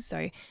doing. So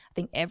I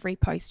think every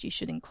post you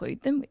should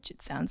include them, which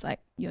it sounds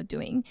like you're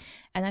doing.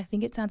 And I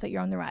think it sounds like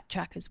you're on the right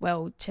track as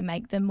well to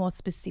make them more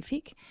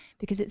specific,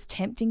 because it's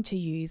tempting to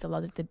use a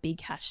lot of the big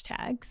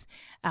hashtags,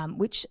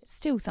 which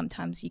still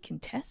sometimes you can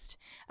test.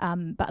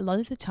 But a lot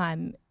of the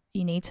time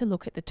you need to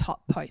look at the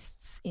top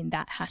posts in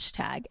that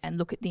hashtag and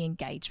look at the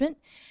engagement.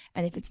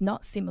 And if it's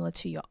not similar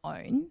to your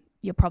own,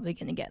 you're probably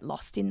going to get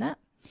lost in that.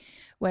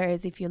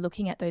 Whereas if you're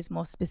looking at those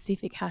more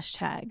specific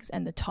hashtags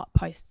and the top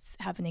posts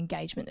have an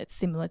engagement that's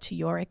similar to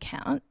your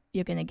account,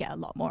 you're going to get a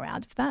lot more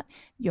out of that.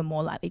 You're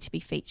more likely to be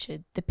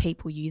featured. The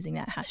people using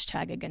that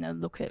hashtag are going to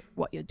look at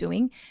what you're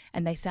doing,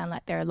 and they sound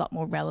like they're a lot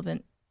more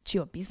relevant to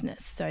your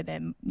business, so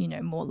they're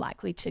more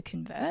likely to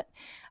convert.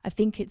 I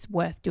think it's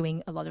worth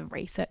doing a lot of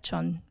research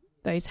on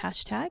those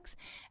hashtags,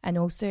 and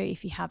also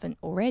if you haven't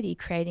already,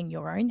 creating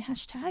your own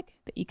hashtag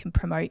that you can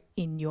promote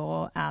in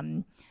your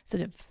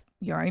sort of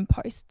your own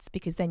posts,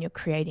 because then you're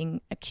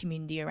creating a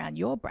community around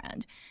your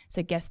brand.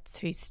 So guests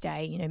who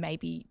stay, you know,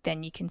 maybe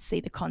then you can see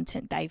the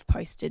content they've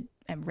posted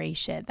and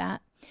reshare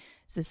that.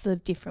 So there's sort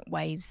of different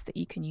ways that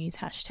you can use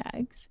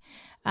hashtags.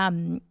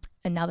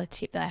 Another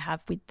tip that I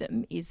have with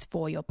them is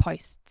for your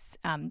posts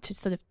to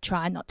sort of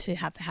try not to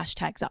have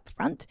hashtags up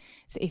front.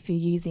 So if you're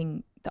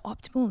using, the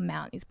optimal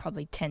amount is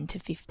probably 10 to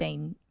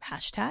 15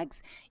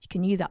 hashtags. You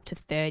can use up to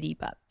 30,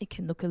 but it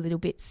can look a little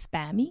bit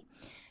spammy.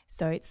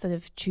 So it's sort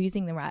of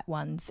choosing the right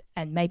ones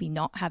and maybe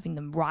not having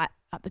them right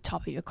at the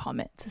top of your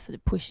comments, so sort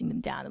of pushing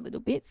them down a little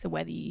bit. So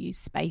whether you use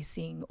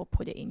spacing or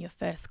put it in your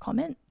first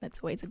comment, that's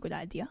always a good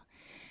idea.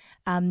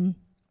 And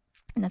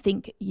I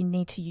think you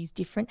need to use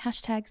different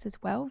hashtags as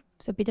well.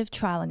 So a bit of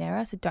trial and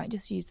error. So don't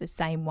just use the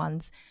same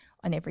ones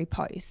on every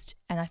post.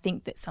 And I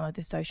think that some of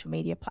the social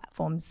media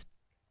platforms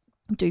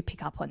do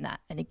pick up on that,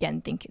 and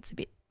again, think it's a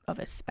bit of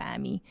a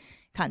spammy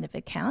kind of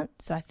account.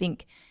 So I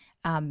think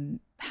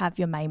have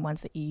your main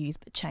ones that you use,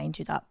 but change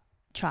it up,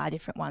 try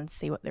different ones,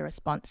 see what the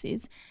response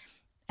is.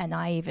 And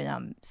I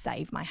even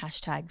save my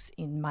hashtags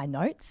in my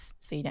notes,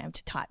 so you don't have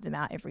to type them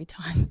out every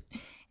time.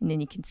 And then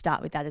you can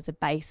start with that as a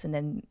base and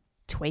then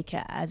tweak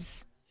it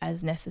as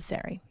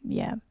necessary.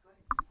 Yeah.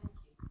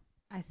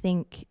 I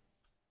think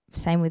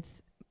same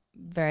with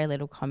very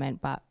little comment,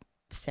 but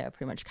Sarah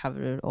pretty much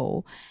covered it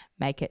all.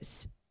 Make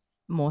it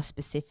more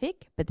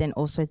specific, but then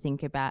also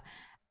think about,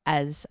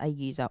 as a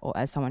user or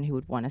as someone who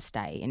would want to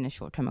stay in a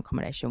short-term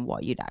accommodation,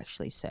 what you'd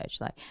actually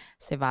search. Like,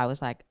 so if I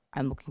was like,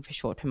 I'm looking for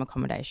short-term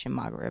accommodation,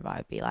 Margaret River,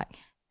 I'd be like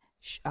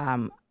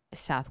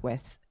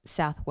southwest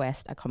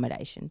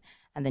accommodation,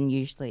 and then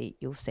usually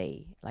you'll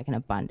see like an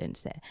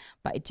abundance there.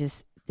 But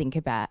just think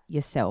about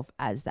yourself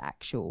as the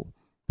actual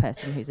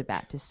person who's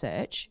about to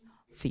search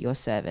for your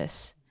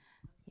service.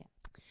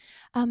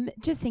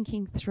 Just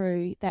thinking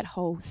through that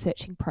whole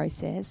searching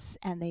process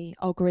and the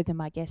algorithm,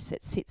 I guess,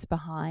 that sits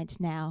behind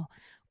now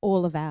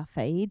all of our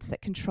feeds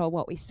that control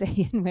what we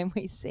see and when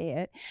we see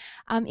it.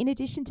 In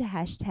addition to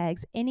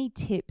hashtags, any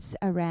tips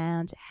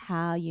around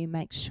how you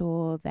make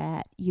sure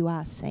that you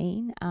are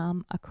seen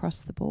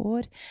across the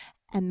board,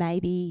 and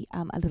maybe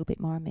a little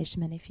bit more on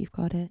measurement if you've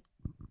got it?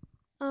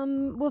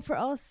 Well, for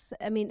us,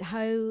 I mean,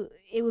 how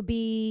it would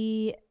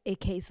be a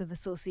case of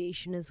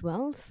association as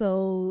well.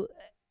 So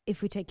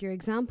if we take your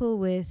example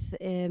with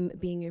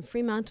being in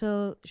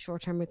Fremantle,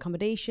 short-term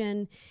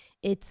accommodation,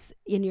 it's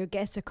in your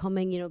guests are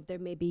coming, you know, they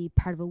may be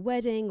part of a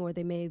wedding, or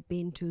they may have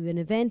been to an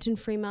event in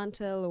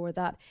Fremantle, or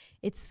that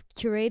it's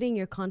curating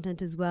your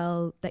content as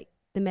well, that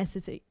the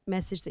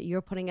message that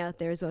you're putting out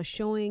there as well,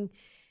 showing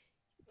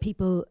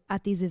people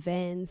at these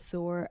events,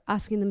 or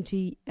asking them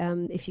to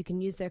if you can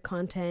use their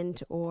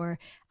content, or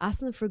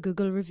asking them for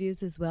Google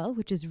reviews as well,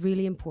 which is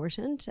really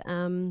important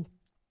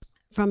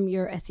from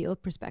your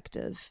SEO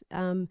perspective.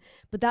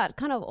 But that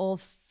kind of all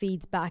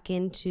feeds back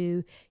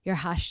into your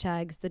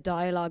hashtags, the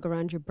dialogue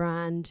around your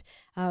brand.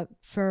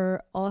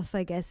 For us,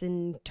 I guess,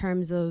 in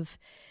terms of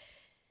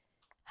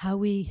how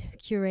we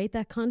curate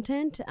that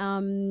content,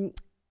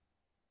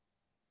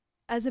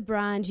 as a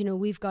brand, you know,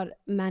 we've got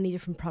many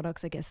different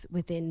products, I guess,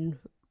 within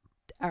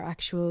our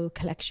actual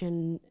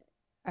collection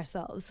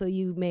ourselves. So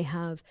you may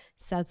have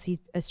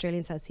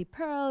Australian South Sea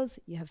pearls,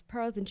 you have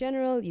pearls in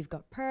general, you've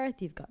got Perth,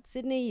 you've got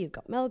Sydney, you've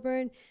got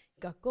Melbourne,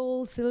 you've got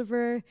gold,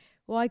 silver,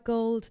 white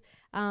gold.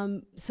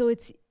 So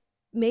it's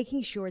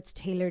making sure it's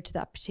tailored to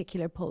that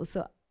particular post.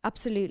 So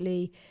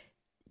absolutely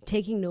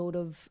taking note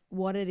of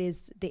what it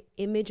is, the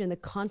image and the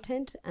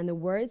content and the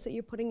words that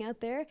you're putting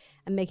out there,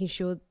 and making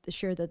sure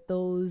that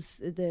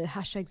the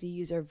hashtags you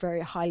use are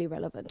very highly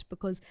relevant,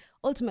 because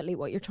ultimately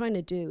what you're trying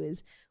to do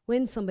is,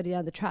 when somebody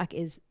down the track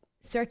is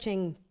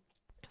searching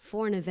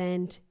for an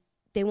event,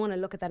 they want to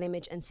look at that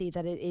image and see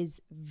that it is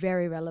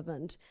very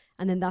relevant,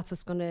 and then that's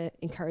what's going to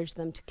encourage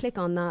them to click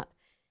on that,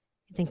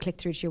 then click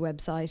through to your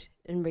website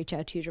and reach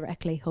out to you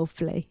directly,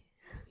 hopefully.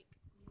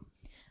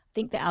 I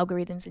think the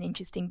algorithm's an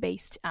interesting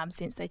beast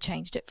since they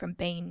changed it from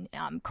being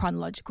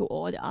chronological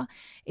order.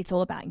 It's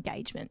all about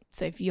engagement.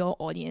 So if your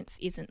audience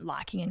isn't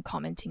liking and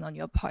commenting on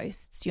your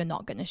posts, you're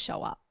not going to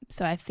show up.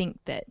 So I think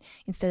that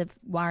instead of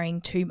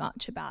worrying too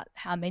much about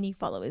how many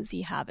followers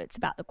you have, it's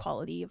about the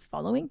quality of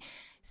following.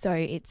 So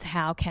it's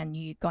how can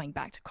you, going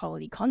back to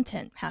quality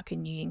content, how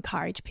can you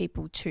encourage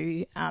people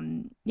to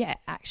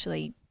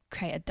actually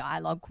create a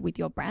dialogue with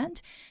your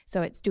brand?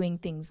 So it's doing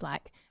things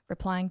like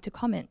replying to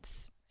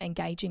comments,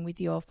 engaging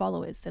with your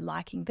followers, so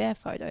liking their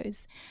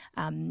photos,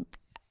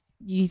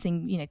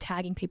 using,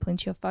 tagging people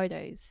into your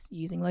photos,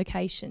 using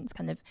locations,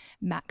 kind of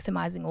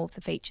maximizing all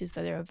the features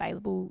that are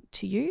available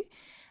to you,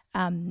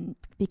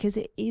 because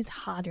it is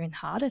harder and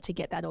harder to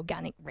get that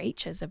organic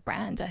reach as a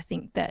brand. I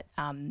think that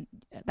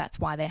that's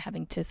why they're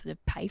having to sort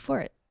of pay for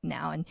it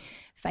now, and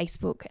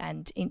Facebook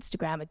and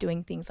Instagram are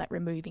doing things like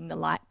removing the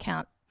like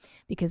count,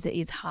 because it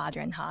is harder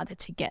and harder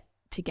to get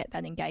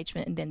that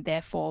engagement, and then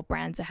therefore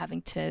brands are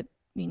having to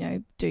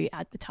do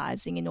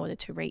advertising in order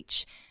to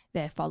reach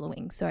their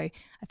following. So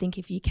I think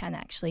if you can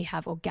actually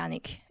have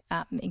organic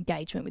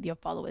engagement with your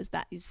followers,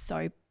 that is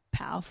so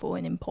powerful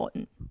and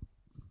important.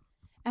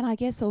 And I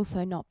guess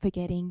also not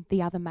forgetting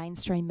the other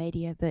mainstream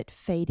media that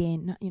feed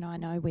in. You know, I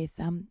know with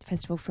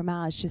Festival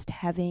Fromage, just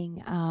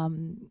having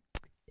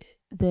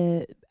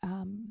the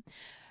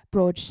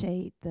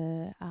broadsheet,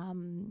 the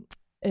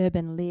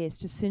urban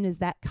list, as soon as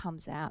that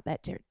comes out,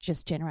 that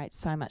just generates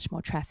so much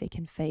more traffic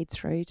and feed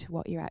through to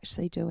what you're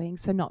actually doing.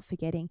 So not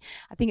forgetting,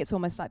 I think it's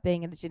almost like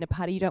being at a dinner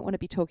party. You don't want to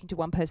be talking to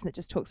one person that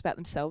just talks about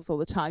themselves all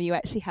the time. You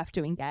actually have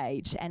to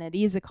engage, and it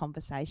is a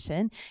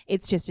conversation.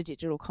 It's just a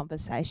digital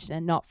conversation,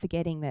 and not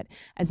forgetting that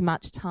as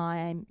much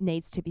time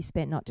needs to be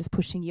spent not just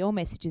pushing your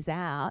messages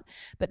out,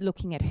 but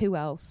looking at who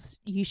else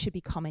you should be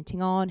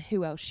commenting on,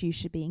 who else you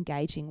should be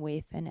engaging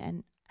with,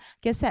 and I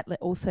guess that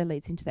also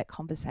leads into that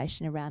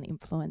conversation around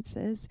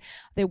influencers.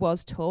 There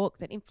was talk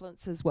that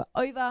influencers were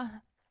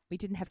over. We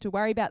didn't have to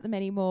worry about them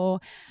anymore.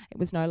 It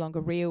was no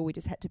longer real. We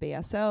just had to be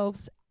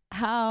ourselves.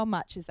 How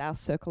much is our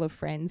circle of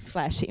friends /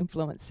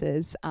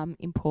 influencers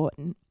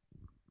important?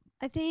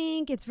 I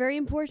think it's very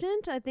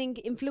important. I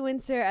think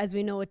influencer, as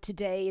we know it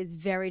today, is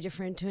very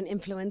different to an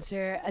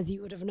influencer as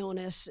you would have known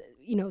it,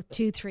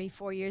 2, 3,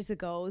 4 years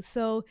ago.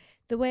 So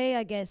the way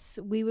I guess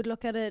we would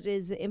look at it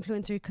is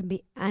influencer can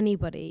be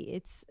anybody.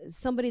 It's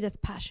somebody that's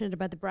passionate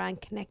about the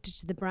brand, connected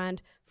to the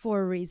brand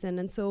for a reason.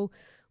 And so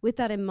with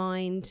that in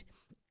mind,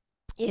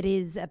 it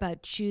is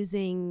about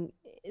choosing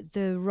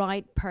the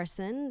right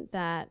person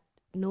that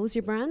knows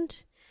your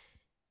brand,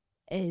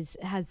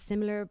 has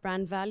similar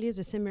brand values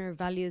or similar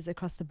values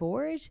across the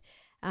board,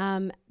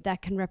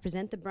 that can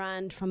represent the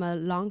brand from a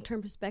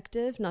long-term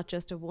perspective, not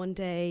just a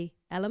one-day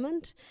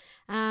element.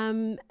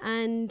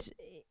 And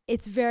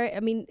it's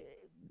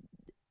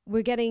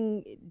we're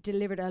getting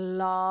delivered a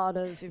lot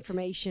of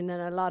information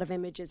and a lot of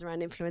images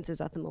around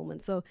influencers at the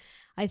moment. So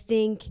I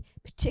think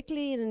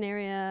particularly in an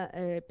area,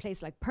 a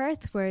place like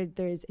Perth, where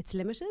it's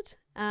limited,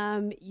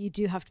 you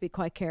do have to be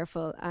quite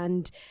careful.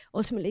 And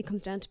ultimately it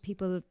comes down to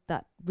people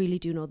that really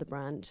do know the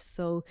brand.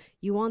 So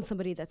you want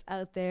somebody that's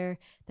out there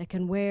that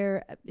can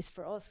wear,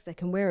 for us, that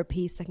can wear a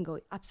piece that can go,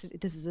 absolutely,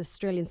 this is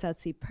Australian South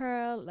Sea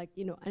Pearl,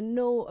 and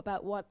know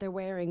about what they're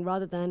wearing,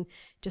 rather than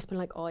just being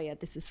like, oh yeah,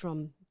 this is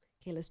from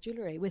Kayla's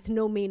jewellery, with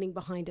no meaning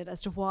behind it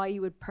as to why you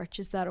would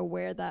purchase that or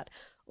wear that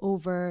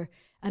over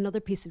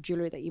another piece of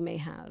jewellery that you may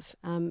have.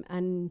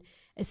 And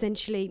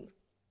essentially,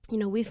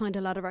 we find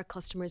a lot of our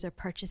customers are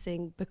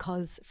purchasing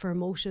because for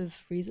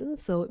emotive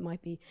reasons. So it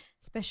might be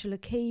special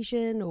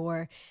occasion,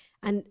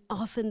 and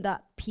often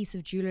that piece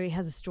of jewellery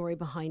has a story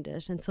behind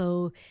it. And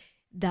so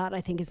that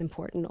I think is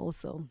important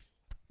also.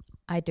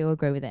 I do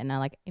agree with it. And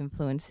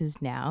influencers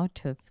now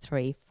to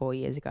 3-4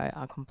 years ago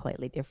are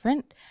completely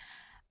different.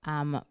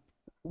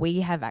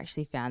 We have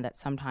actually found that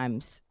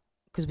sometimes,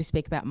 because we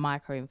speak about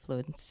micro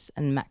influence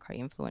and macro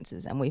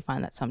influences, and we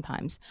find that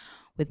sometimes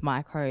with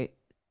micro,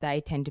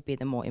 they tend to be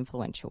the more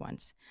influential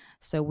ones.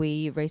 So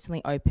we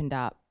recently opened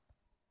up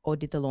or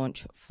did the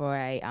launch for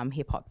a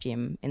hip hop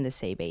gym in the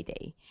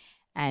CBD,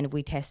 and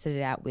we tested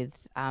it out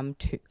with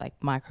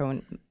micro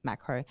and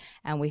macro,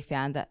 and we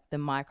found that the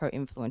micro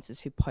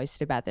influencers who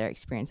posted about their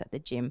experience at the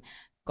gym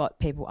got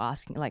people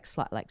asking,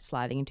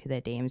 sliding into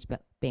their DMs,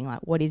 but being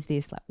like, "What is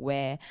this?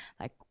 Where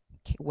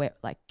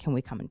can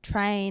we come and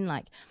train?"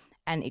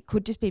 And it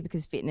could just be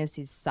because fitness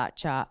is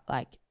such a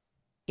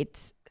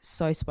it's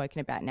so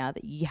spoken about now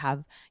that you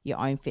have your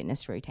own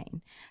fitness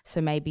routine.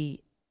 So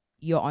maybe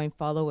your own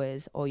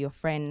followers or your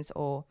friends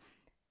or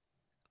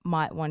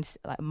might want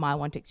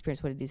to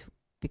experience what it is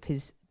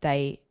because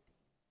they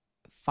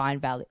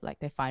find value,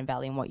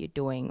 in what you're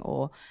doing,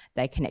 or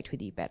they connect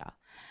with you better.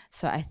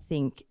 So I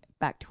think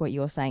back to what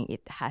you're saying,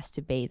 it has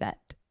to be that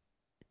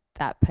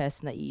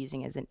person that you're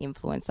using as an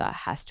influencer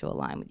has to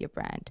align with your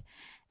brand.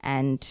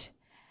 And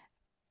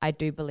I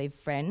do believe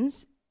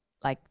friends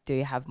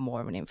do have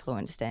more of an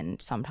influence than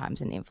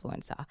sometimes an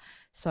influencer.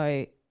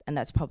 So, and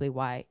that's probably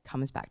why it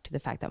comes back to the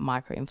fact that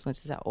micro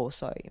influencers are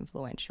also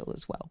influential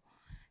as well.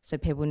 So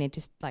people need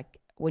to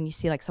when you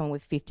see someone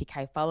with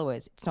 50k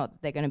followers, it's not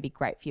that they're going to be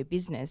great for your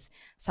business.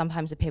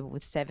 Sometimes the people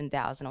with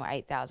 7,000 or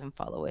 8,000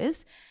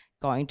 followers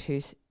going to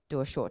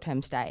do a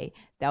short-term stay,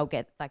 they'll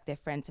get their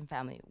friends and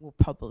family will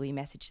probably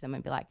message them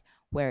and be like,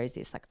 where is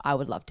this? I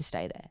would love to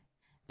stay there,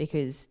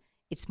 because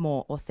it's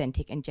more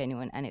authentic and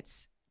genuine and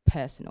it's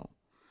personal.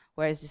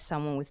 Whereas if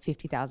someone with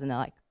 50,000, they're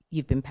like,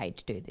 you've been paid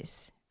to do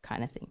this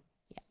kind of thing.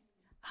 Yeah.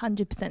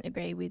 100%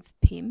 agree with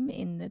Pim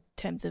in the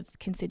terms of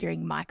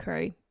considering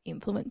micro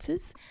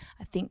influencers.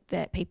 I think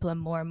that people are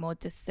more and more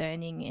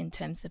discerning in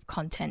terms of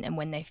content and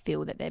when they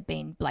feel that they're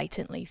being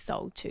blatantly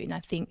sold to. And I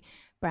think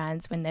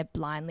brands, when they're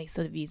blindly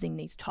sort of using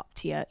these top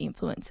tier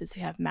influencers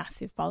who have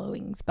massive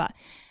followings, but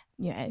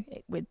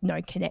with no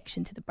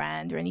connection to the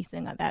brand or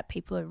anything like that,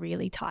 people are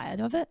really tired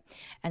of it.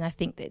 And I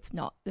think that it's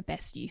not the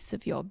best use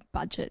of your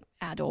budget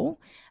at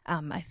all.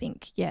 I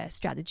think,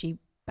 strategy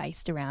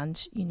based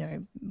around,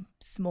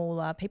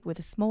 smaller people with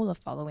a smaller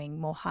following,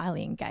 more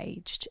highly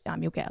engaged,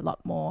 you'll get a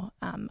lot more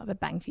of a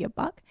bang for your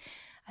buck.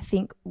 I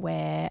think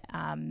where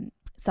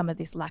some of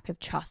this lack of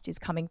trust is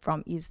coming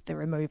from is the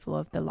removal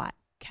of the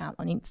account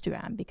on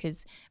Instagram,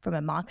 because from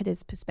a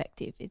marketer's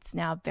perspective, it's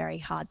now very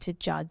hard to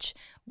judge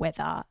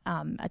whether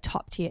a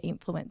top-tier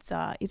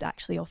influencer is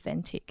actually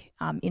authentic.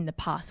 In the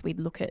past, we'd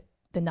look at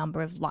the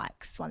number of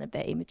likes one of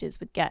their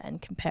images would get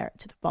and compare it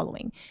to the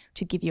following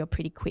to give you a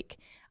pretty quick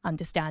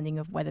understanding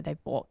of whether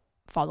they've bought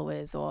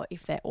followers or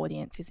if their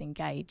audience is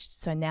engaged.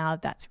 So now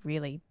that's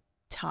really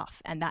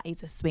tough, and that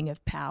is a swing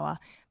of power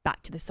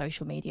back to the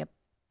social media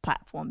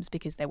platforms,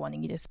 because they're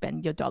wanting you to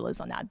spend your dollars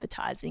on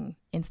advertising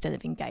instead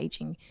of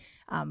engaging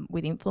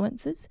with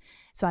influencers.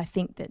 So I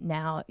think that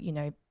now, you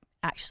know,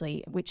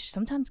 actually, which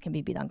sometimes can be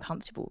a bit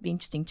uncomfortable, it'd be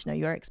interesting to know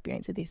your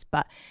experience with this,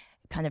 but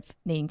kind of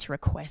needing to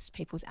request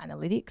people's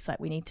analytics, like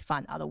we need to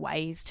find other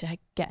ways to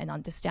get an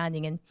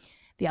understanding. And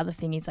the other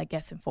thing is, I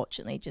guess,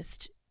 unfortunately,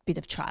 just a bit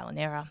of trial and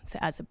error. So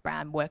as a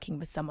brand, working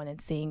with someone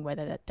and seeing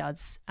whether that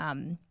does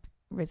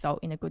result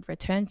in a good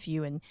return for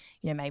you, and,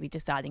 you know, maybe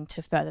deciding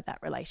to further that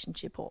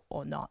relationship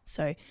or not.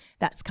 So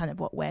that's kind of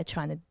what we're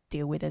trying to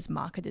deal with as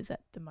marketers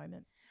at the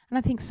moment. And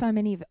I think so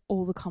many of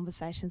all the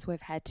conversations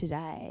we've had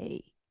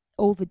today,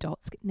 all the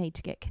dots need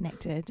to get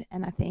connected.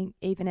 And I think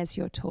even as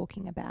you're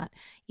talking about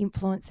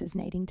influencers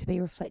needing to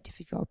be reflective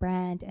of your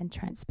brand and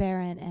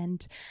transparent,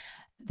 and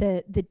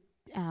the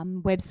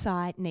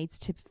website needs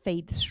to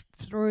feed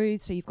through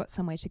so you've got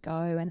somewhere to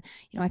go. And,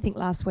 you know, I think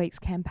last week's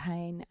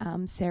campaign,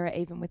 Sarah,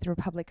 even with the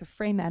Republic of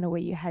Fremantle,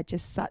 where you had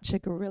just such a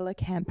guerrilla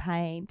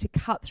campaign to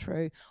cut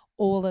through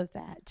all of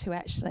that to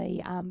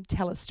actually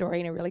tell a story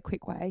in a really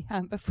quick way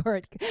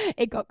before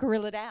it got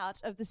guerrillaed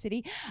out of the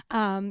city.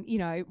 You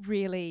know,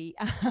 really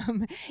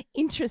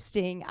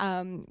interesting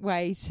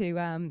way to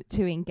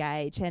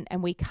engage.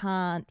 And we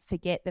can't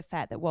forget the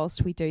fact that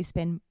whilst we do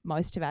spend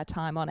most of our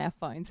time on our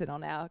phones and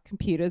on our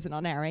computers and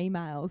on our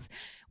emails,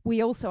 we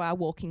also are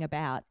walking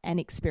about and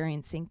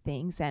experiencing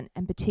things, and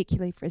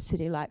particularly for a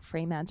city like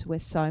Fremantle, where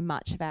so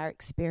much of our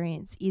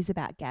experience is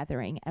about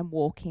gathering and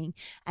walking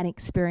and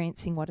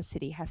experiencing what a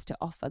city has to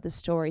offer. The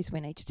stories we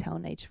need to tell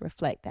need to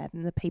reflect that,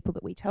 and the people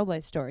that we tell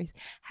those stories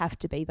have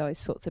to be those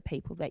sorts of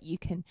people that you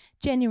can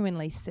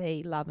genuinely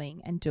see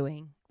loving and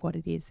doing what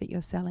it is that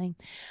you're selling.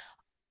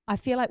 I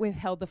feel like we've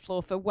held the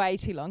floor for way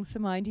too long.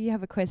 Simone, do you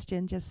have a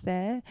question just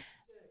there?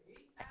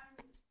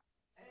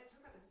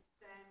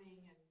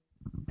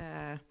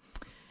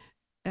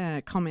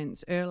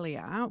 Comments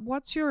earlier.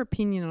 What's your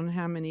opinion on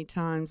how many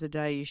times a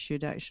day you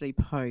should actually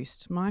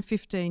post? My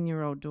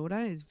 15-year-old daughter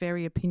is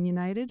very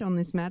opinionated on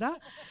this matter.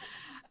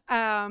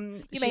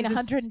 You mean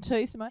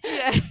 102, Simone?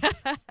 Yeah.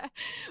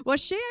 Well,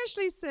 she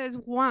actually says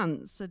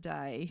once a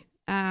day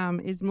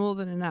is more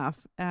than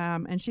enough.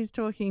 And she's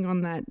talking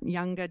on that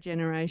younger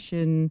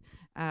generation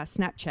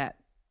Snapchat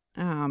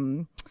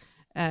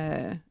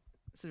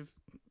sort of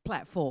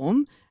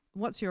platform.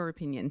 What's your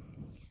opinion?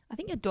 I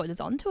think your daughter's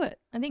onto it.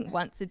 I think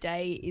once a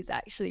day is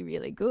actually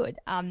really good.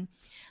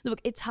 Look,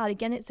 it's hard.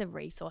 Again, it's a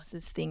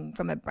resources thing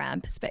from a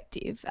brand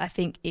perspective. I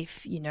think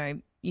if, you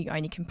know, you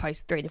only can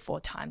post 3 to 4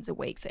 times a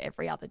week, so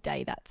every other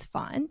day, that's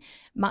fine.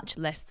 Much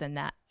less than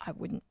that, I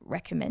wouldn't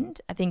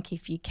recommend. I think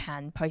if you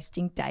can,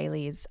 posting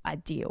daily is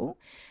ideal.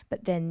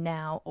 But then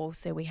now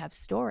also we have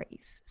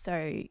stories. So,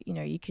 you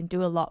know, you can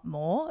do a lot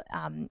more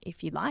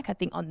if you like. I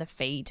think on the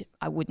feed,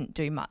 I wouldn't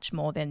do much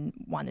more than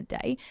 1 a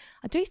day.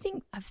 I do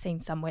think I've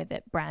seen somewhere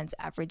that brands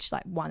average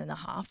like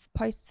 1.5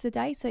 posts a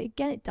day. So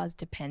again, it does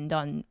depend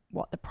on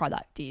what the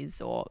product is,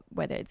 or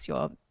whether it's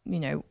your, you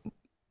know,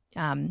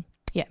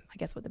 I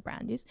guess what the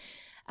brand is,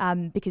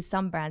 because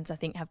some brands I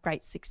think have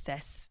great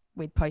success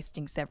with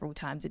posting several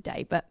times a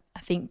day, but I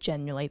think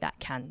generally that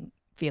can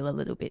feel a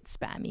little bit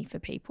spammy for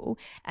people,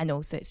 and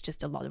also it's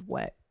just a lot of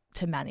work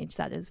to manage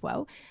that as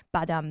well.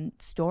 But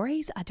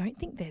stories, I don't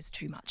think there's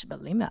too much of a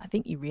limit. I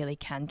think you really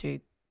can do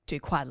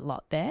quite a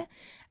lot there.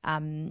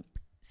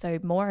 So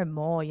more and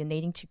more you're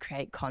needing to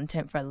create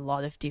content for a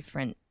lot of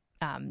different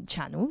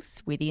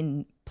channels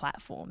within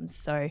platforms.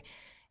 So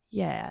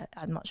yeah,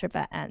 I'm not sure if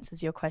that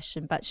answers your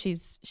question, but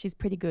she's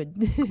pretty good.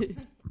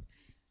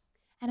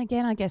 And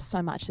again, I guess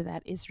so much of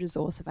that is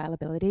resource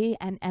availability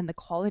and the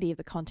quality of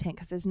the content,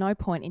 because there's no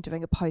point in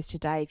doing a post a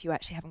day if you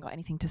actually haven't got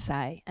anything to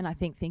say. And I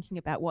think thinking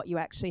about what you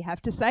actually have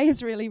to say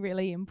is really,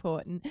 really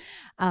important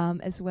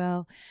as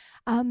well.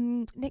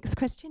 Next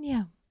question,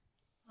 yeah.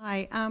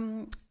 Hi,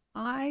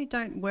 I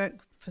don't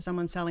work for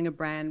someone selling a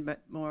brand,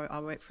 but more I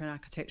work for an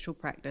architectural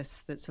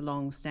practice that's a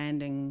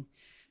long-standing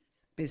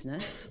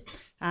business.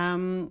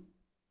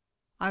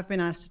 I've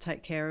been asked to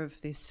take care of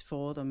this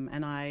for them,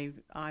 and I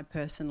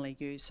personally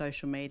use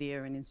social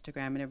media and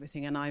Instagram and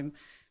everything, and I'm,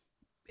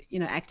 you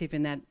know, active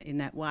in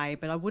that way.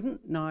 But I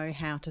wouldn't know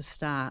how to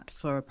start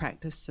for a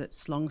practice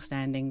that's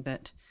long-standing,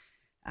 that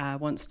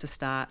wants to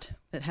start,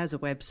 that has a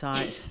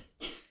website,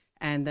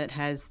 and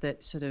that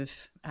sort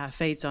of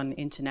feeds on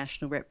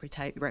international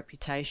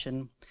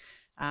reputation.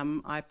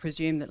 I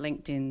presume that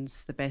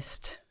LinkedIn's the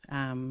best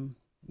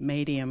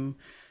medium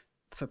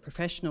for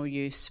professional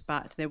use,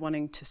 but they're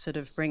wanting to sort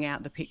of bring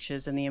out the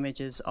pictures and the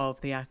images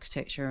of the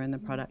architecture and the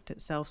product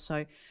itself.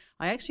 So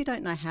I actually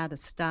don't know how to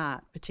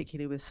start,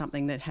 particularly with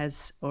something that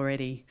has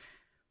already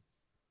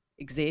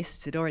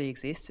exists. It already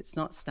exists. It's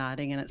not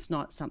starting, and it's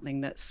not something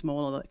that's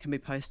small or that can be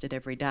posted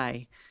every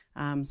day.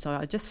 So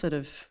I just sort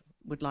of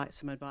would like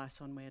some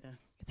advice on where to...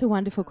 It's a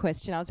wonderful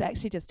question. I was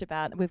actually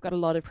we've got a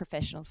lot of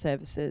professional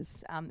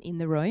services in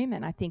the room,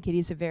 and I think it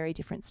is a very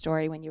different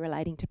story when you're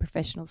relating to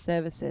professional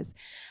services.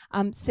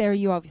 Sarah,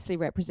 you obviously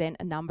represent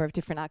a number of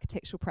different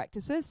architectural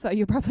practices, so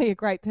you're probably a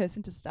great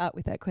person to start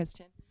with that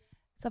question.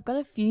 So I've got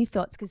a few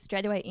thoughts, because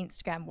straight away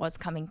Instagram was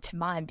coming to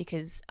mind,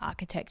 because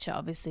architecture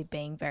obviously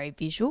being very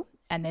visual,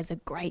 and there's a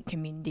great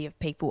community of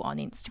people on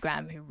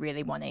Instagram who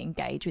really want to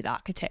engage with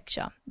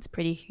architecture. It's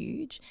pretty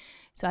huge.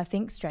 So I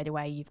think straight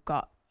away you've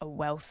got a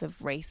wealth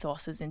of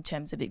resources in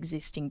terms of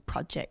existing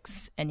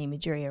projects and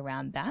imagery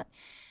around that.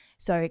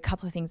 So a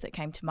couple of things that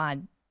came to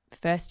mind.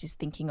 First is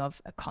thinking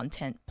of a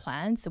content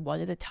plan. So what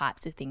are the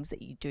types of things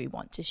that you do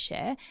want to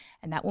share?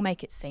 And that will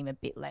make it seem a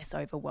bit less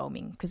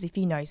overwhelming, because if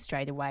you know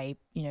straight away,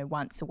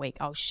 once a week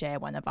I'll share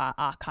one of our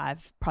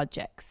archive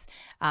projects,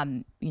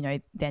 then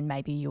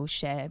maybe you'll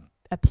share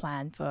a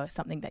plan for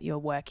something that you're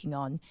working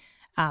on.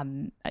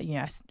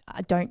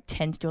 I don't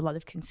tend to do a lot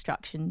of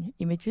construction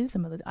images.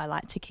 I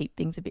like to keep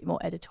things a bit more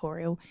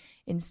editorial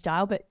in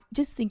style, but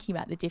just thinking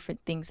about the different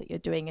things that you're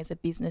doing as a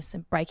business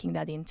and breaking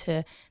that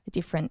into the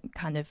different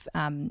kind of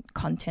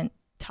content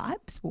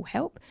types will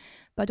help.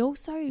 But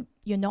also,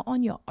 you're not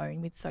on your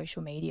own with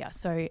social media.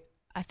 So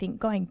I think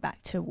going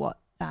back to what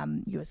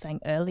you were saying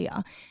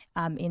earlier,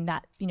 in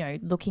that,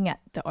 looking at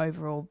the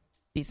overall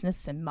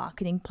business and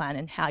marketing plan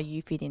and how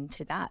you fit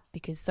into that,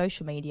 because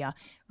social media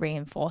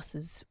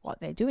reinforces what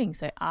they're doing.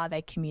 So are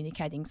they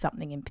communicating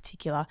something in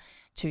particular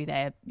to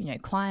their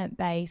client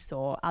base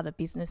or other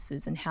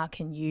businesses, and how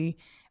can you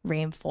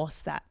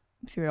reinforce that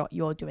through what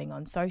you're doing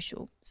on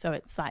social? So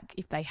it's like,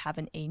 if they have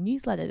an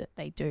e-newsletter that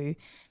they do,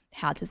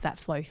 how does that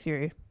flow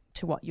through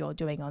to what you're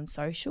doing on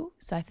social?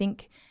 So I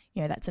think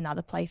that's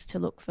another place to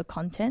look for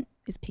content,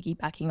 is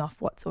piggybacking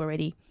off what's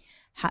already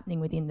happening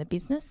within the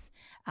business.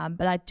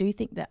 But I do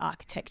think that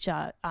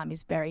architecture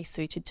is very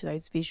suited to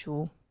those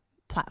visual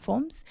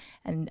platforms,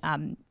 and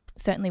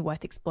certainly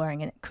worth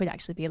exploring, and it could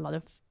actually be a lot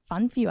of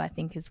fun for you, I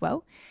think, as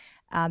well.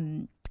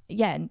 And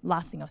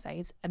last thing I'll say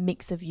is a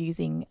mix of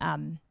using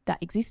that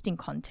existing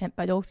content,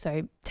 but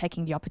also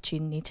taking the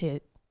opportunity to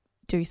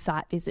do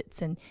site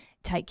visits and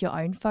take your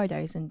own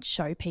photos and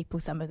show people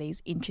some of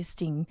these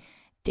interesting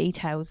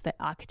details that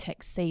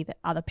architects see that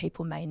other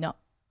people may not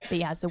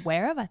be as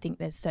aware of. I think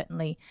there's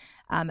certainly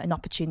an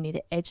opportunity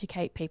to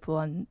educate people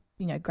on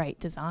great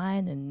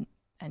design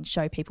and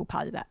show people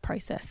part of that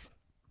process.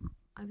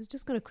 I was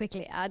just going to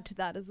quickly add to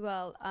that as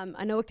well.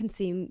 I know it can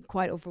seem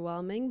quite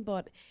overwhelming,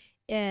 but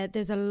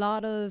there's a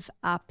lot of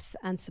apps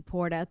and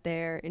support out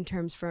there in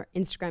terms for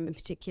Instagram in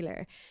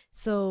particular.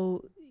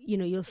 So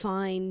you'll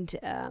find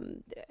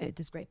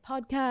there's great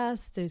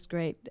podcasts, there's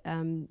great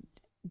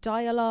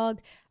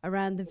dialogue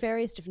around the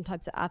various different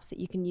types of apps that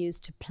you can use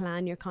to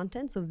plan your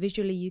content. So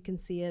visually you can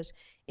see it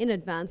in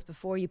advance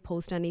before you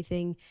post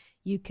anything.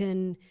 You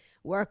can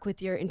work with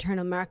your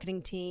internal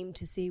marketing team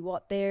to see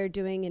what they're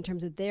doing in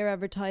terms of their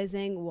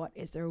advertising, what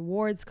is their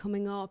awards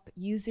coming up.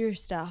 Use your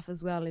staff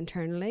as well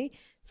internally.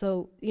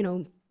 So,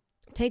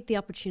 take the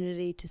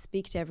opportunity to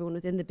speak to everyone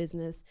within the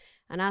business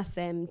and ask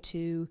them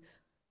to,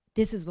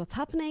 this is what's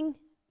happening,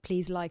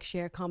 please like,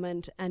 share,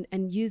 comment,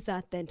 and use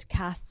that then to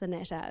cast the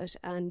net out.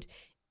 And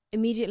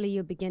immediately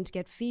you'll begin to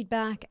get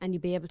feedback and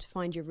you'll be able to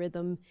find your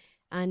rhythm.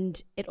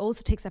 And it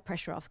also takes that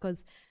pressure off,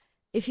 because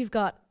if you've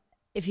got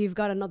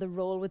another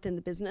role within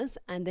the business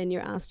and then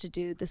you're asked to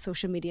do the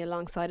social media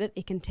alongside it,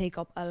 it can take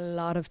up a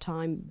lot of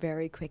time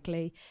very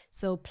quickly.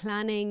 So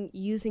planning,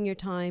 using your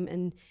time,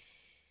 and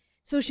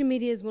social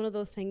media is one of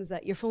those things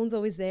that your phone's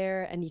always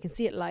there and you can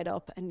see it light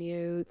up and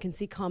you can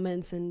see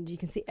comments and you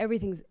can see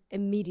everything's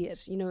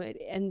immediate,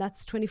 and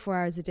that's 24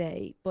 hours a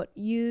day. But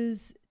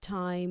use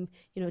time,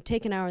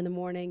 take an hour in the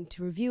morning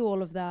to review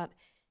all of that,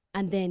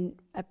 and then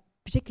a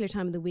particular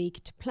time of the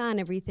week to plan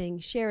everything,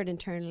 share it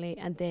internally,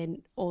 and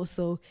then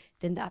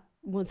that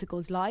once it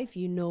goes live,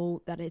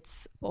 that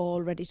it's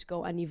all ready to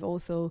go, and you've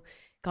also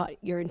got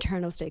your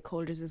internal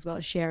stakeholders as well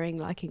sharing,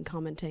 liking,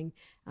 commenting.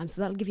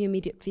 So that'll give you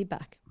immediate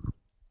feedback.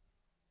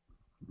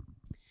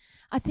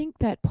 I think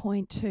that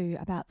point too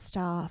about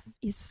staff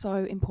is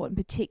so important,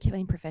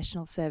 particularly in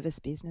professional service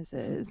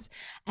businesses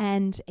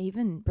and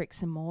even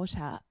bricks and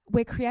mortar.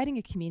 We're creating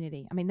a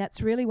community. I mean,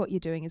 that's really what you're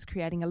doing, is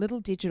creating a little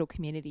digital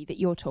community that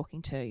you're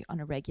talking to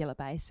on a regular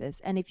basis.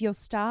 And if your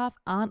staff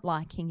aren't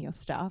liking your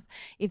stuff,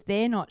 if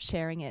they're not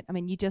sharing it, I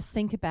mean, you just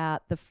think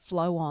about the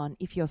flow on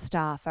if your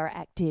staff are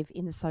active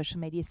in the social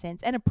media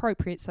sense, and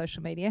appropriate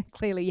social media.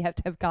 Clearly, you have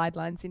to have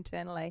guidelines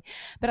internally.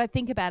 But I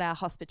think about our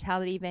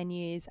hospitality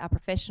venues, our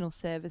professional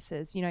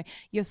services.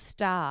 Your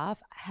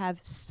staff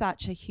have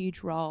such a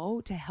huge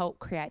role to help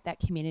create that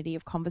community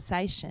of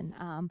conversation.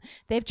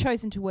 They've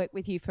chosen to work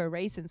with you for a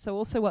reason. So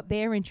also what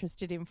they're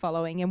interested in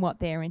following and what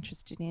they're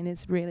interested in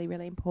is really,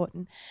 really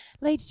important.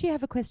 Lee, did you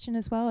have a question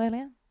as well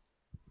earlier?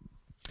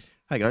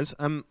 Hey guys,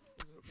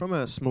 from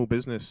a small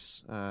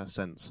business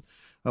sense,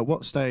 at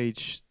what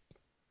stage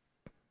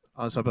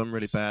I'm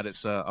really bad.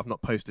 It's I've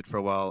not posted for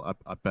a while.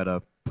 I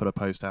better put a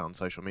post out on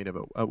social media.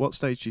 But at what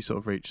stage do you sort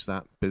of reach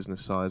that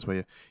business size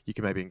where you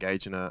can maybe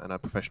engage in a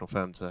professional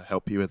firm to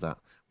help you with that?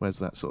 Where's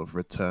that sort of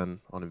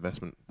return on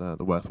investment,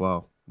 the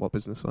worthwhile? What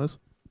business size?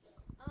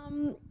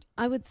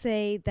 I would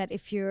say that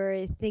if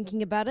you're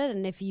thinking about it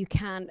and if you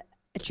can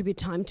attribute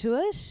time to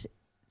it,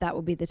 that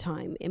would be the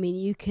time. I mean,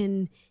 you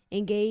can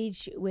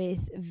engage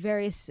with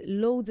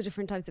loads of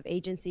different types of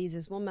agencies.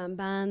 There's one-man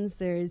bands.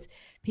 There's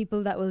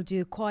people that will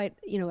do quite,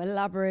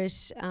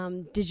 elaborate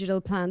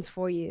digital plans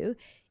for you.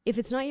 If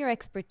it's not your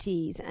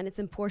expertise and it's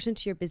important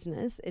to your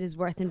business, it is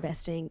worth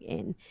investing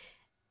in.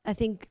 I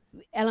think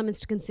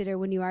elements to consider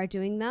when you are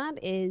doing that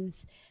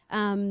is,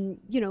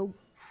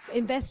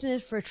 invest in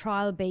it for a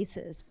trial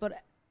basis, but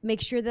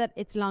make sure that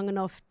it's long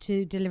enough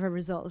to deliver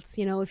results.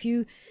 If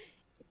you,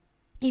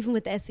 even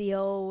with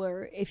SEO,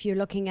 or if you're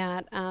looking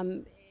at,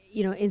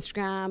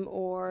 Instagram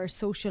or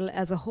social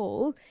as a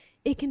whole,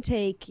 it can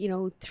take,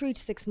 3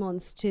 to 6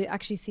 months to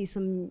actually see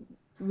some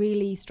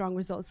really strong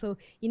results. So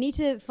you need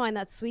to find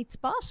that sweet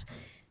spot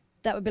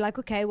that would be like,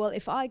 okay, well,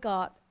 if I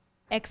got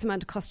X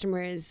amount of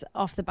customers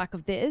off the back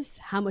of this,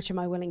 how much am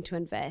I willing to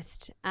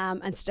invest?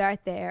 And start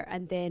there,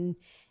 and then,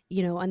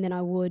 and then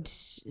I would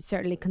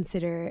certainly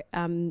consider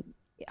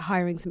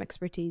hiring some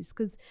expertise.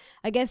 Because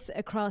I guess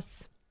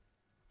across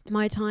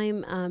my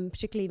time,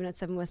 particularly even at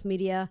Seven West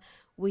Media,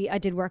 I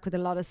did work with a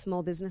lot of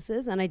small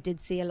businesses, and I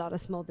did see a lot of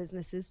small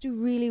businesses do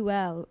really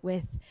well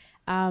with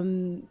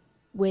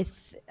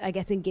I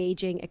guess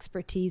engaging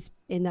expertise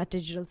in that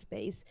digital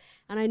space.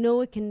 And I know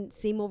it can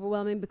seem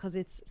overwhelming because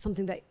it's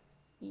something that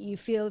you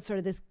feel sort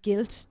of this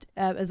guilt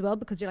as well,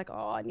 because you're like,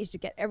 oh, I need to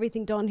get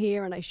everything done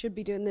here, and I should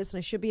be doing this, and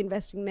I should be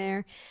investing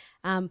there.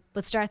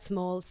 But start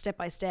small, step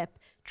by step,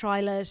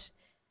 trial it,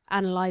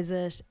 analyze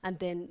it, and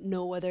then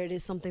know whether it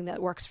is something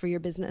that works for your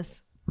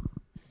business.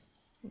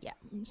 Yeah.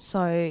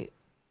 So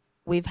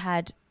we've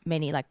had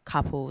many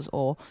couples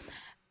or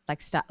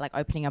start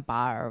opening a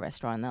bar or a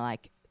restaurant, and they're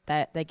like,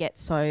 they get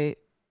so,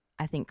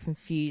 I think,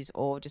 confused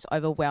or just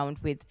overwhelmed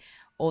with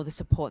all the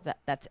support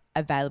that's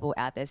available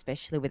out there,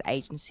 especially with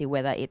agency,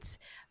 whether it's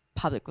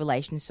public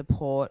relations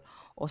support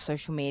or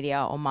social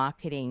media or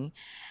marketing.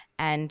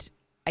 And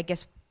I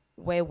guess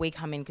where we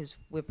come in, because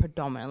we're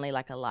predominantly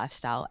a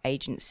lifestyle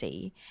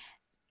agency,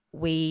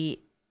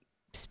 we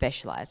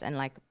specialize,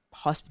 and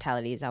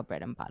hospitality is our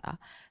bread and butter.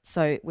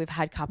 So we've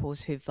had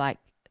couples who've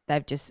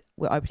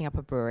we're opening up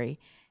a brewery.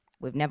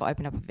 We've never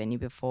opened up a venue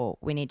before.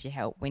 We need your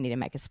help. We need to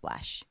make a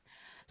splash.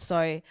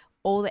 So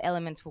all the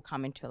elements will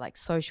come into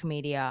social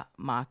media,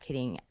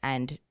 marketing,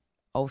 and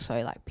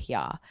also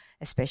PR,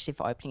 especially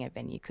for opening a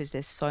venue, because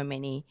there's so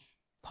many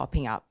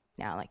popping up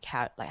now.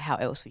 How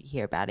else would you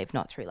hear about it if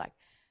not through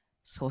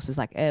sources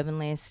like Urban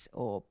List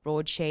or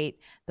Broadsheet,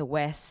 The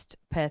West,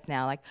 Perth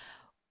Now,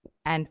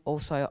 and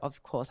also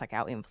of course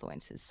our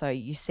influencers. So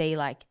you see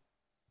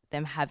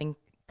them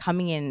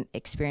coming in,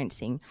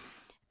 experiencing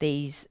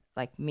these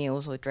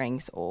meals or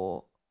drinks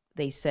or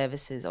these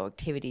services or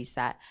activities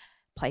that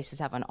places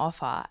have on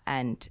offer,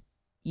 and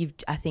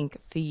I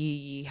think for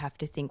you have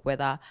to think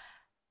whether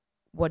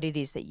what it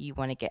is that you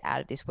want to get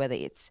out of this, whether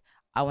it's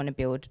I want to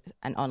build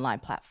an online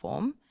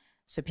platform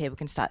so people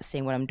can start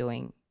seeing what I'm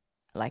doing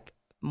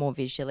more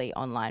visually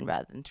online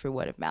rather than through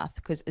word of mouth,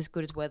 because as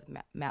good as word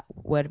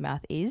of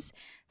mouth is,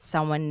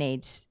 someone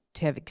needs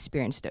to have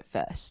experienced it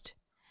first.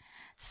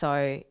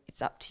 So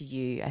it's up to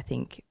you, I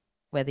think,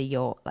 whether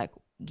you're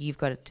you've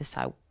got to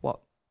decide what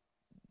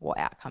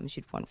outcomes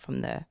you'd want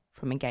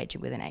from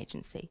engaging with an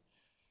agency.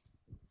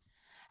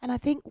 And I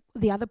think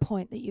the other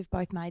point that you've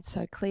both made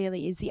so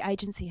clearly is the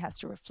agency has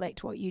to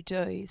reflect what you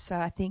do. So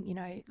I think,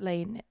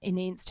 Lee, in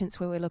the instance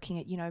where we're looking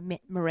at,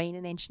 marine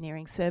and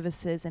engineering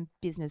services and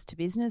business to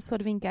business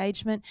sort of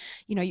engagement,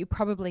 you're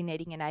probably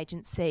needing an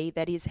agency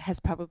that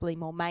has probably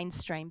more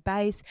mainstream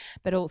base,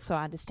 but also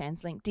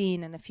understands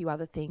LinkedIn and a few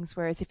other things.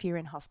 Whereas if you're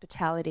in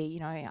hospitality,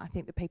 I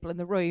think the people in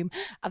the room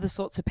are the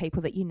sorts of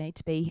people that you need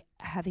to be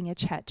having a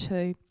chat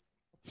to.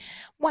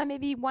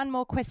 Maybe one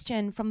more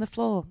question from the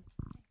floor.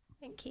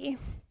 Thank you.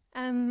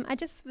 I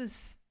just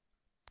was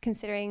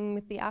considering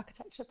with the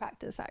architecture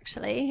practice,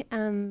 actually.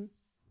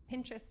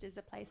 Pinterest is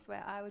a place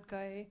where I would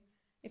go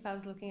if I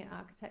was looking at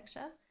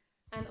architecture.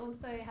 And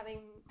also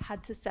having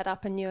had to set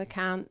up a new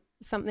account,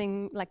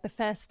 something the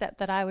first step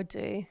that I would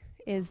do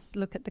is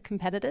look at the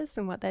competitors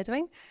and what they're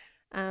doing.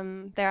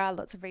 There are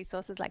lots of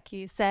resources, like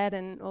you said,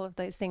 and all of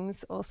those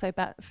things also.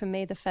 But for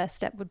me, the first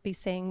step would be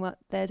seeing what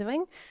they're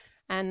doing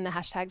and the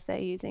hashtags they're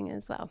using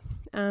as well.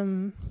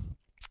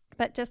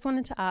 But just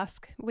wanted to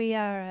ask, we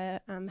are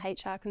a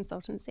HR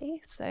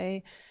consultancy,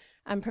 so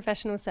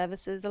professional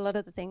services, a lot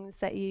of the things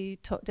that you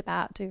talked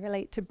about do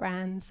relate to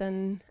brands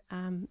and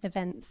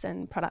events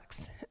and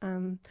products.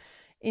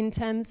 In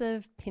terms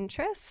of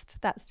Pinterest,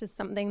 that's just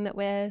something that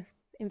we're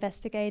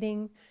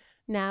investigating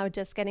now,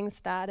 just getting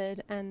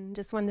started, and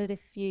just wondered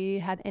if you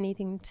had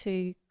anything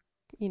to,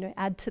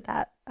 add to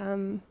that.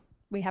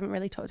 We haven't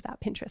really talked about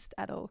Pinterest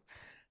at all.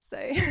 So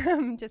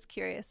I'm just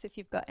curious if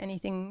you've got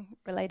anything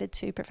related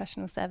to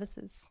professional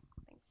services.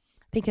 Thanks.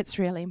 I think it's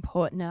really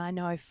important, and I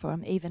know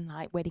from even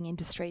like wedding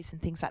industries and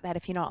things like that,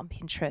 if you're not on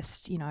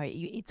Pinterest, you know,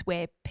 it's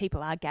where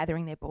people are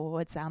gathering their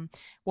boards,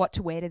 what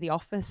to wear to the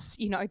office,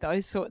 you know,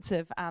 those sorts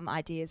of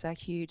ideas are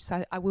huge.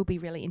 So I will be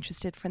really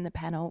interested from the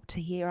panel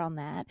to hear on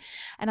that.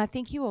 And I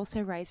think you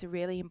also raise a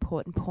really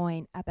important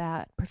point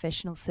about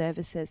professional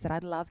services that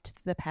I'd love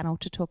the panel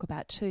to talk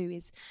about too,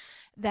 is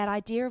that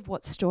idea of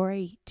what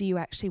story do you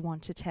actually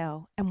want to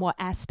tell, and what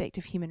aspect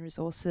of human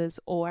resources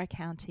or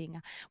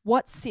accounting,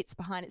 what sits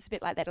behind. It's a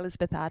bit like that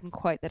Elizabeth Arden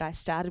quote that I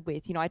started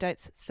with, you know, I don't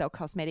sell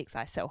cosmetics,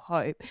 I sell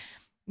hope.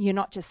 You're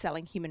not just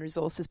selling human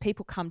resources.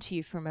 People come to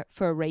you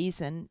for a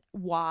reason.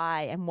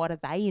 Why and what are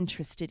they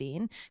interested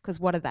in? Because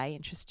what are they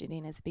interested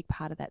in is a big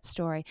part of that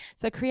story.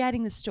 So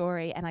creating the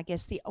story, and I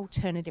guess the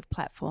alternative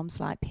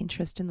platforms like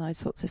Pinterest and those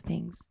sorts of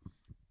things.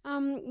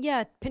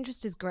 Yeah,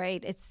 Pinterest is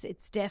great.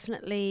 It's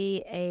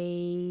definitely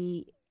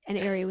an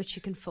area which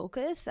you can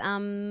focus.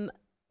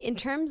 In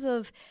terms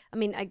of, I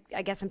mean,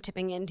 I guess I'm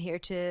tipping in here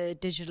to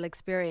digital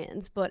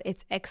experience, but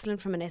it's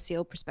excellent from an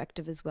SEO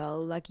perspective as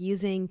well. Like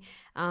using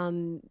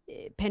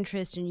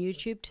Pinterest and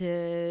YouTube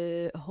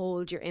to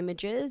hold your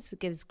images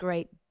gives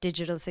great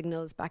digital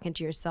signals back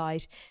into your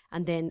site.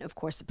 And then, of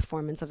course, the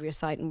performance of your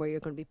site and where you're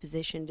going to be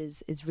positioned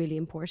is really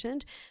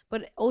important.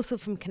 But also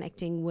from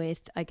connecting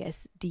with, I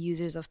guess, the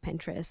users of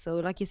Pinterest. So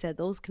like you said,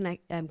 those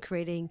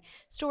creating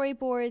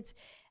storyboards.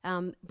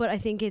 But I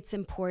think it's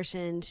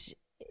important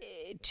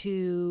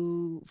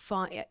to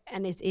find,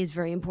 and it is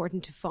very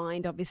important to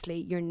find obviously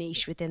your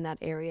niche within that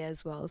area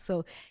as well.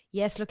 So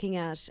yes, looking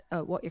at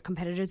what your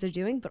competitors are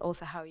doing, but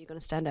also how you're going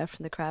to stand out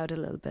from the crowd a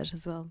little bit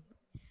as well.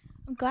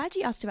 I'm glad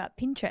you asked about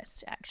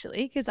Pinterest,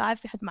 actually, because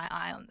I've had my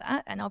eye on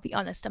that. And I'll be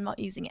honest, I'm not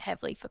using it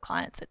heavily for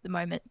clients at the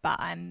moment, but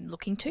I'm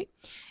looking to.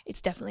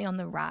 It's definitely on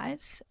the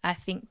rise. I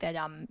think that,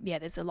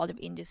 there's a lot of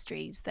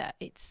industries that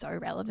it's so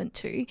relevant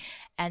to.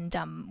 And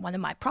one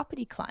of my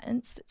property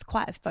clients, that's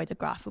quite a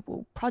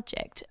photographable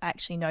project, I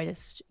actually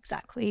noticed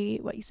exactly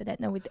what you said,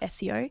 Edna, with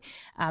SEO.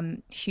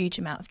 Huge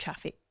amount of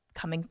traffic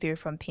coming through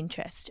from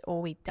Pinterest.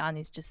 All we've done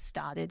is just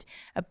started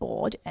a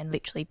board and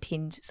literally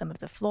pinned some of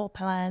the floor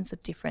plans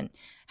of different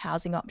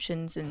housing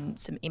options and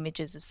some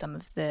images of some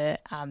of the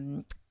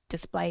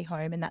display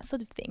home and that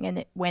sort of thing. And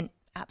it went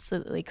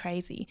absolutely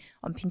crazy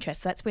on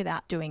Pinterest. That's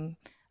without doing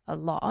a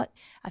lot.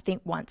 I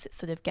think once it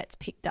sort of gets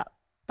picked up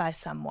by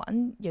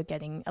someone, you're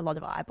getting a lot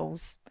of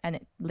eyeballs and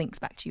it links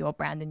back to your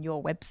brand and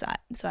your website.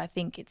 So I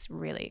think it's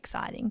really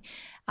exciting.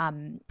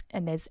 And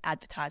there's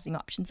advertising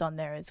options on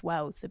there as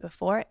well. So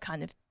before it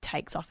kind of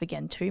takes off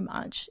again too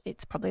much,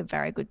 it's probably a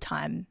very good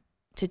time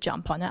to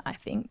jump on it, I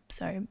think.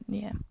 So,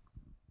 yeah.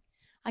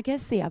 I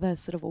guess the other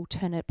sort of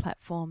alternate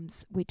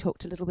platforms we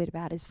talked a little bit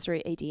about is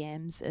through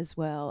EDMs as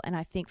well. And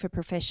I think for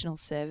professional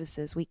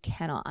services, we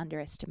cannot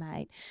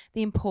underestimate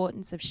the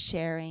importance of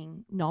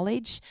sharing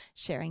knowledge,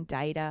 sharing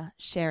data,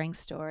 sharing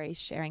stories,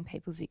 sharing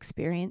people's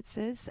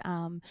experiences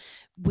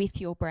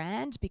with your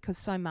brand, because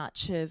so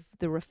much of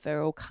the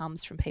referral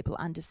comes from people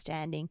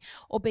understanding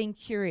or being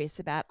curious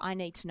about, I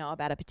need to know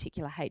about a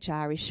particular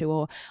HR issue,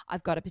 or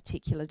I've got a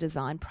particular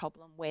design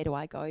problem. Where do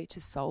I go to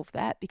solve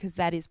that? Because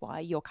that is why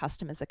your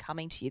customers are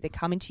coming to you. They're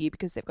coming to you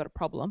because they've got a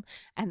problem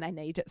and they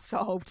need it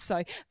solved.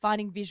 So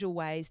finding visual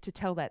ways to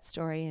tell that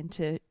story and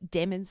to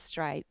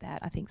demonstrate that,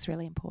 I think, is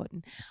really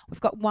important.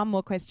 We've got one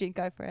more question.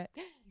 Go for it.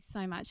 Thank you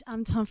so much.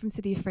 I'm Tom from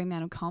City of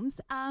Fremantle Comms.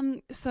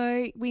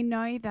 So we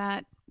know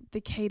that the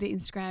key to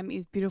Instagram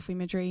is beautiful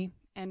imagery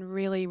and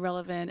really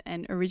relevant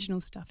and original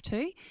stuff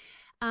too.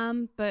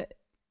 But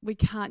we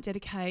can't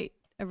dedicate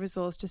a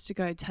resource just to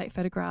go take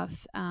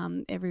photographs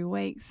every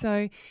week.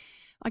 So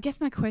I guess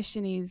my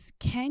question is,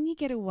 can you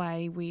get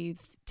away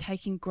with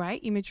taking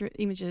great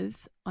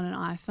images on an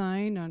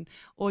iPhone,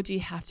 or do you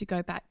have to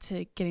go back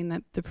to getting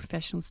the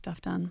professional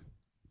stuff done?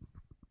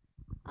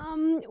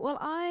 Well,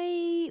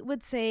 I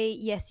would say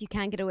yes, you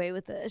can get away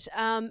with it.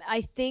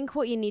 I think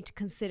what you need to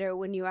consider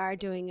when you are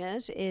doing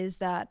it is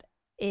that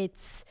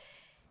it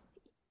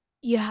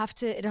has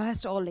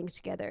to all link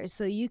together.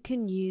 So you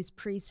can use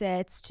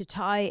presets to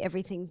tie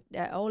everything,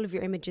 all of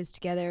your images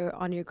together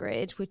on your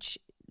grid, which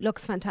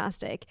looks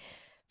fantastic.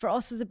 For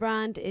us as a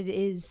brand, it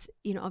is,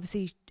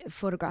 obviously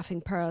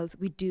photographing pearls,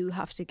 we do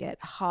have to get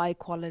high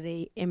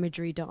quality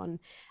imagery done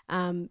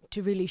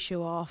to really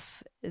show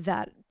off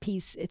that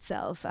piece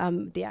itself,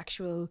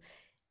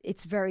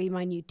 it's very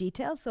minute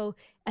detail. So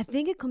I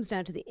think it comes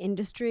down to the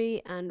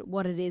industry and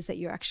what it is that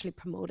you're actually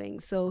promoting.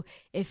 So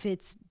if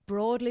it's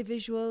broadly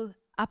visual,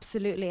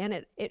 absolutely. And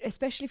it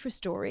especially for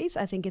stories,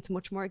 I think it's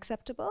much more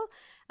acceptable.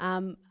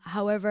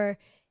 However,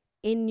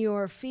 in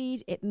your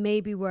feed, it may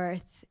be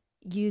worth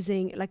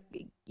using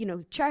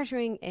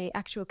chartering a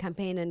actual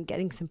campaign and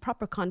getting some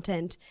proper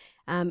content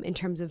in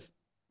terms of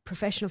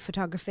professional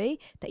photography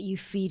that you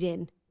feed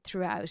in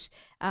throughout.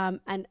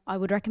 And I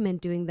would recommend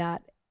doing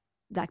that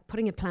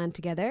putting a plan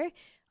together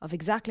of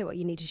exactly what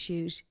you need to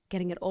shoot,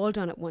 getting it all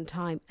done at one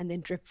time, and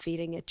then drip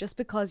feeding it. Just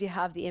because you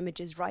have the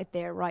images right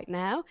there, right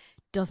now,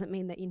 doesn't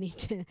mean that you need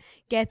to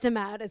get them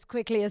out as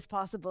quickly as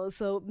possible.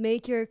 So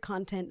make your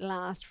content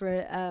last for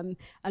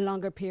a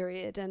longer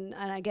period. And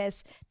I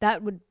guess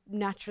that would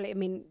naturally, I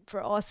mean,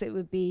 for us, it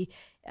would be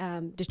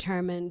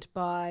determined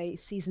by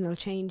seasonal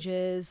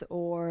changes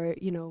or,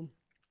 you know,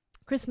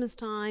 Christmas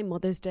time,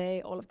 Mother's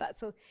Day, all of that.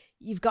 So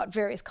you've got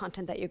various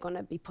content that you're going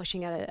to be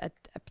pushing at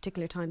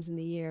particular times in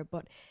the year.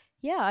 But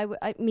yeah,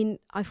 I mean,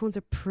 iPhones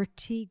are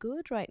pretty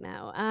good right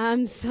now.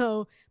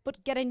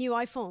 But get a new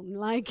iPhone,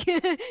 like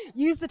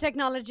use the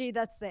technology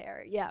that's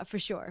there. Yeah, for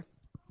sure.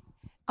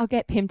 I'll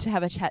get Pim to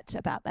have a chat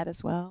about that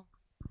as well.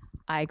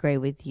 I agree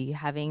with you.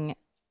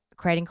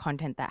 Creating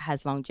content that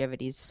has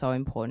longevity is so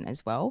important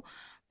as well.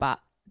 But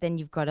then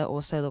you've got to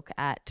also look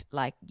at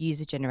like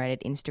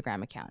user-generated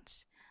Instagram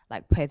accounts.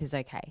 Like Perth is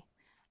okay.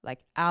 Like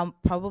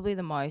probably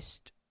the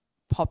most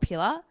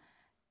popular,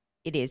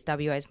 it is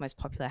WA's most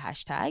popular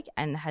hashtag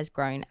and has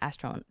grown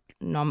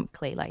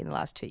astronomically like in the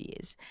last 2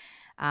 years.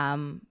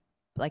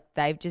 Like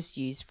they've just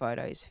used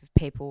photos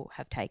people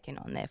have taken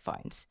on their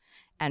phones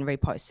and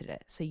reposted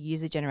it. So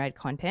user-generated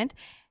content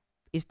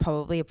is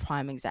probably a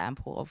prime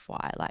example of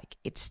why like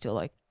it's still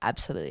like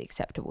absolutely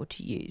acceptable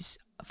to use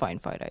phone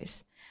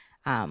photos.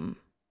 And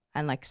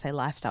like say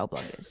lifestyle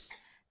bloggers,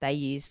 they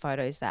use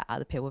photos that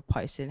other people have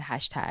posted and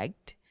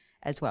hashtagged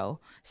as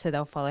well. So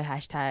they'll follow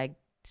hashtags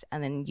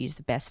and then use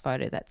the best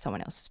photo that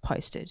someone else has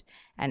posted.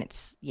 And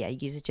it's, yeah,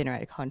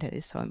 user-generated content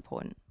is so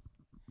important.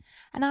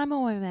 And I'm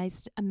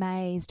always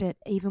amazed at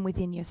even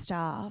within your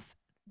staff,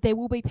 there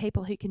will be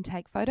people who can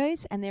take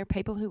photos and there are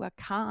people who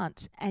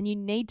can't. And you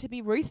need to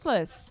be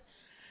ruthless.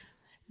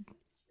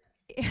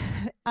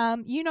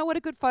 You know what a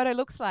good photo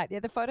looks like. They're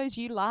the photos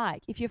you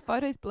like. If your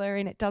photo's blurry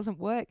and it doesn't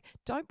work,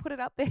 don't put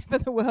it up there for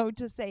the world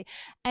to see.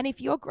 And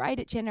if you're great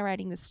at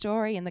generating the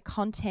story and the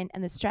content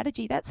and the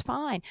strategy, that's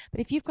fine.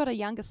 But if you've got a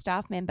younger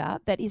staff member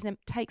that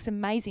takes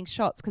amazing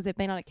shots because they've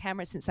been on a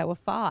camera since they were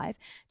 5,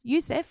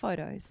 use their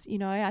photos. You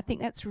know, I think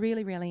that's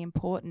really, really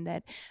important,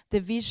 that the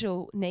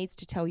visual needs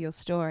to tell your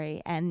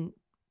story, and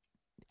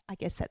I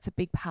guess that's a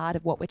big part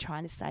of what we're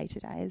trying to say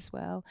today as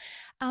well.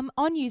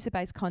 On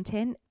user-based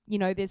content, you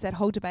know, there's that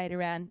whole debate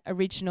around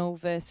original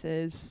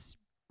versus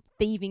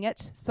thieving it,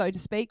 so to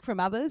speak, from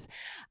others.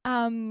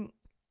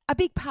 A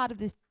big part of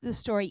the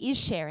story is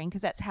sharing,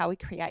 because that's how we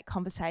create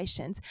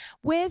conversations.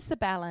 Where's the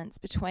balance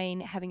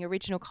between having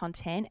original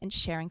content and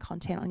sharing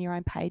content on your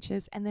own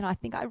pages? And then I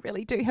think I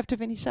really do have to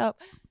finish up.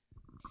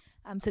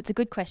 So it's a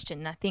good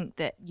question. I think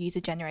that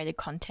user-generated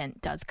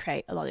content does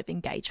create a lot of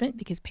engagement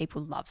because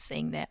people love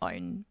seeing their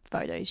own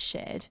photos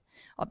shared,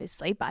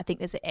 obviously. But I think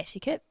there's an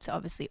etiquette. So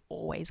obviously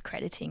always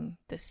crediting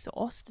the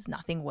source. There's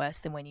nothing worse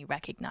than when you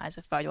recognise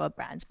a photo a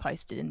brand's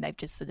posted and they've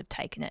just sort of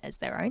taken it as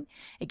their own.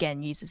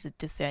 Again, users are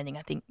discerning.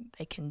 I think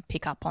they can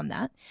pick up on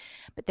that.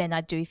 But then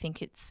I do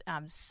think it's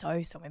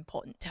so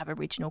important to have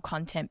original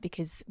content,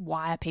 because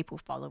why are people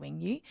following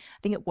you? I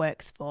think it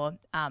works for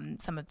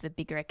some of the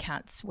bigger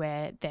accounts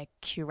where they're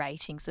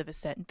curating sort of a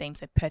certain theme.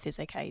 So Perth is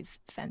okay is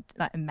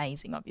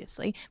amazing,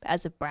 obviously. But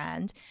as a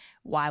brand,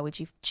 why would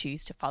you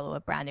choose to follow a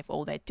brand if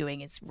all they're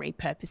doing is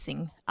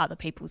repurposing other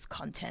people's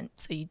content?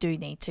 So you do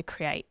need to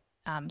create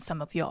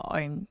some of your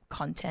own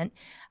content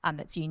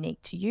that's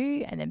unique to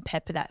you, and then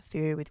pepper that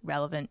through with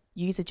relevant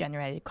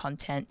user-generated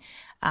content.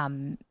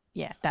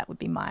 That would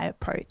be my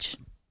approach.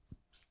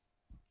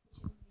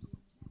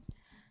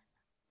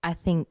 I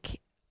think,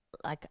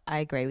 like, I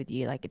agree with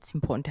you. Like, it's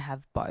important to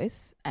have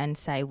both. And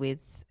say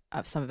with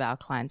some of our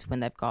clients,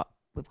 when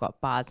we've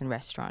got bars and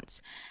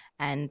restaurants,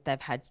 and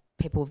they've had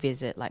people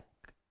visit, like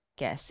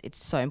guests,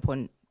 it's so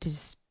important to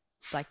just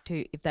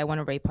if they want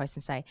to repost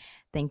and say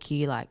thank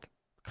you, like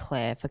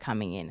Claire, for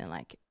coming in and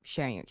like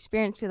sharing your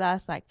experience with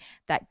us, like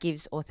that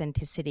gives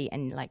authenticity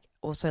and like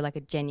also like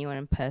a genuine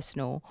and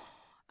personal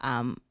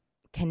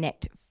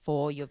connect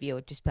for your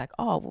viewer. Just be like,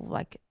 oh well,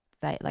 like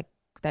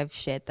they've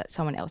shared that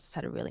someone else has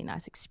had a really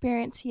nice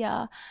experience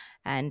here.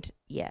 And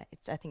yeah,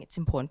 I think it's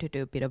important to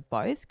do a bit of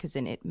both, because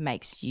then it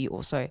makes you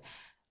also,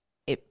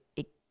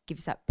 it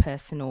gives that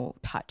personal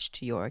touch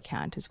to your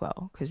account as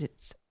well, because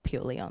it's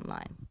purely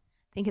online.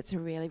 I think it's a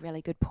really,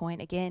 really good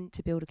point, again,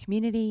 to build a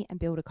community and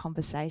build a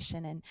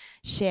conversation, and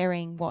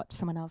sharing what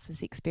someone else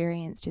has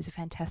experienced is a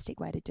fantastic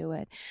way to do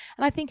it.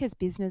 And I think as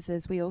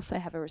businesses, we also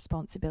have a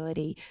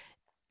responsibility,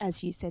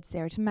 as you said,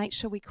 Sarah, to make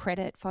sure we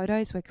credit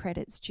photos where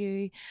credit's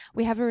due.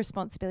 We have a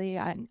responsibility.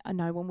 I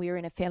know when we were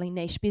in a fairly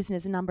niche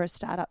business, a number of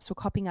startups were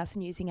copying us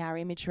and using our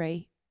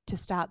imagery to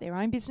start their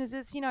own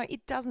businesses. You know,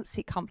 it doesn't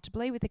sit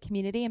comfortably with the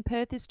community, and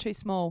Perth is too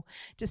small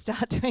to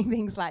start doing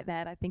things like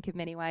that, I think, in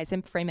many ways,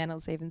 and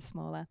Fremantle's even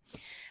smaller.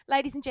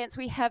 Ladies and gents,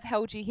 we have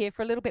held you here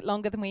for a little bit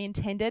longer than we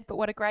intended, but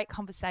what a great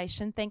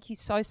conversation. Thank you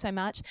so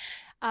much.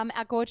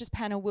 Our gorgeous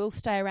panel will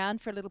stay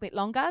around for a little bit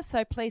longer,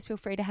 so please feel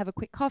free to have a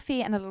quick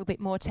coffee and a little bit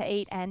more to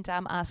eat and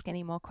ask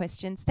any more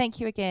questions. Thank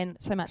you again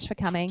so much for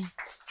coming.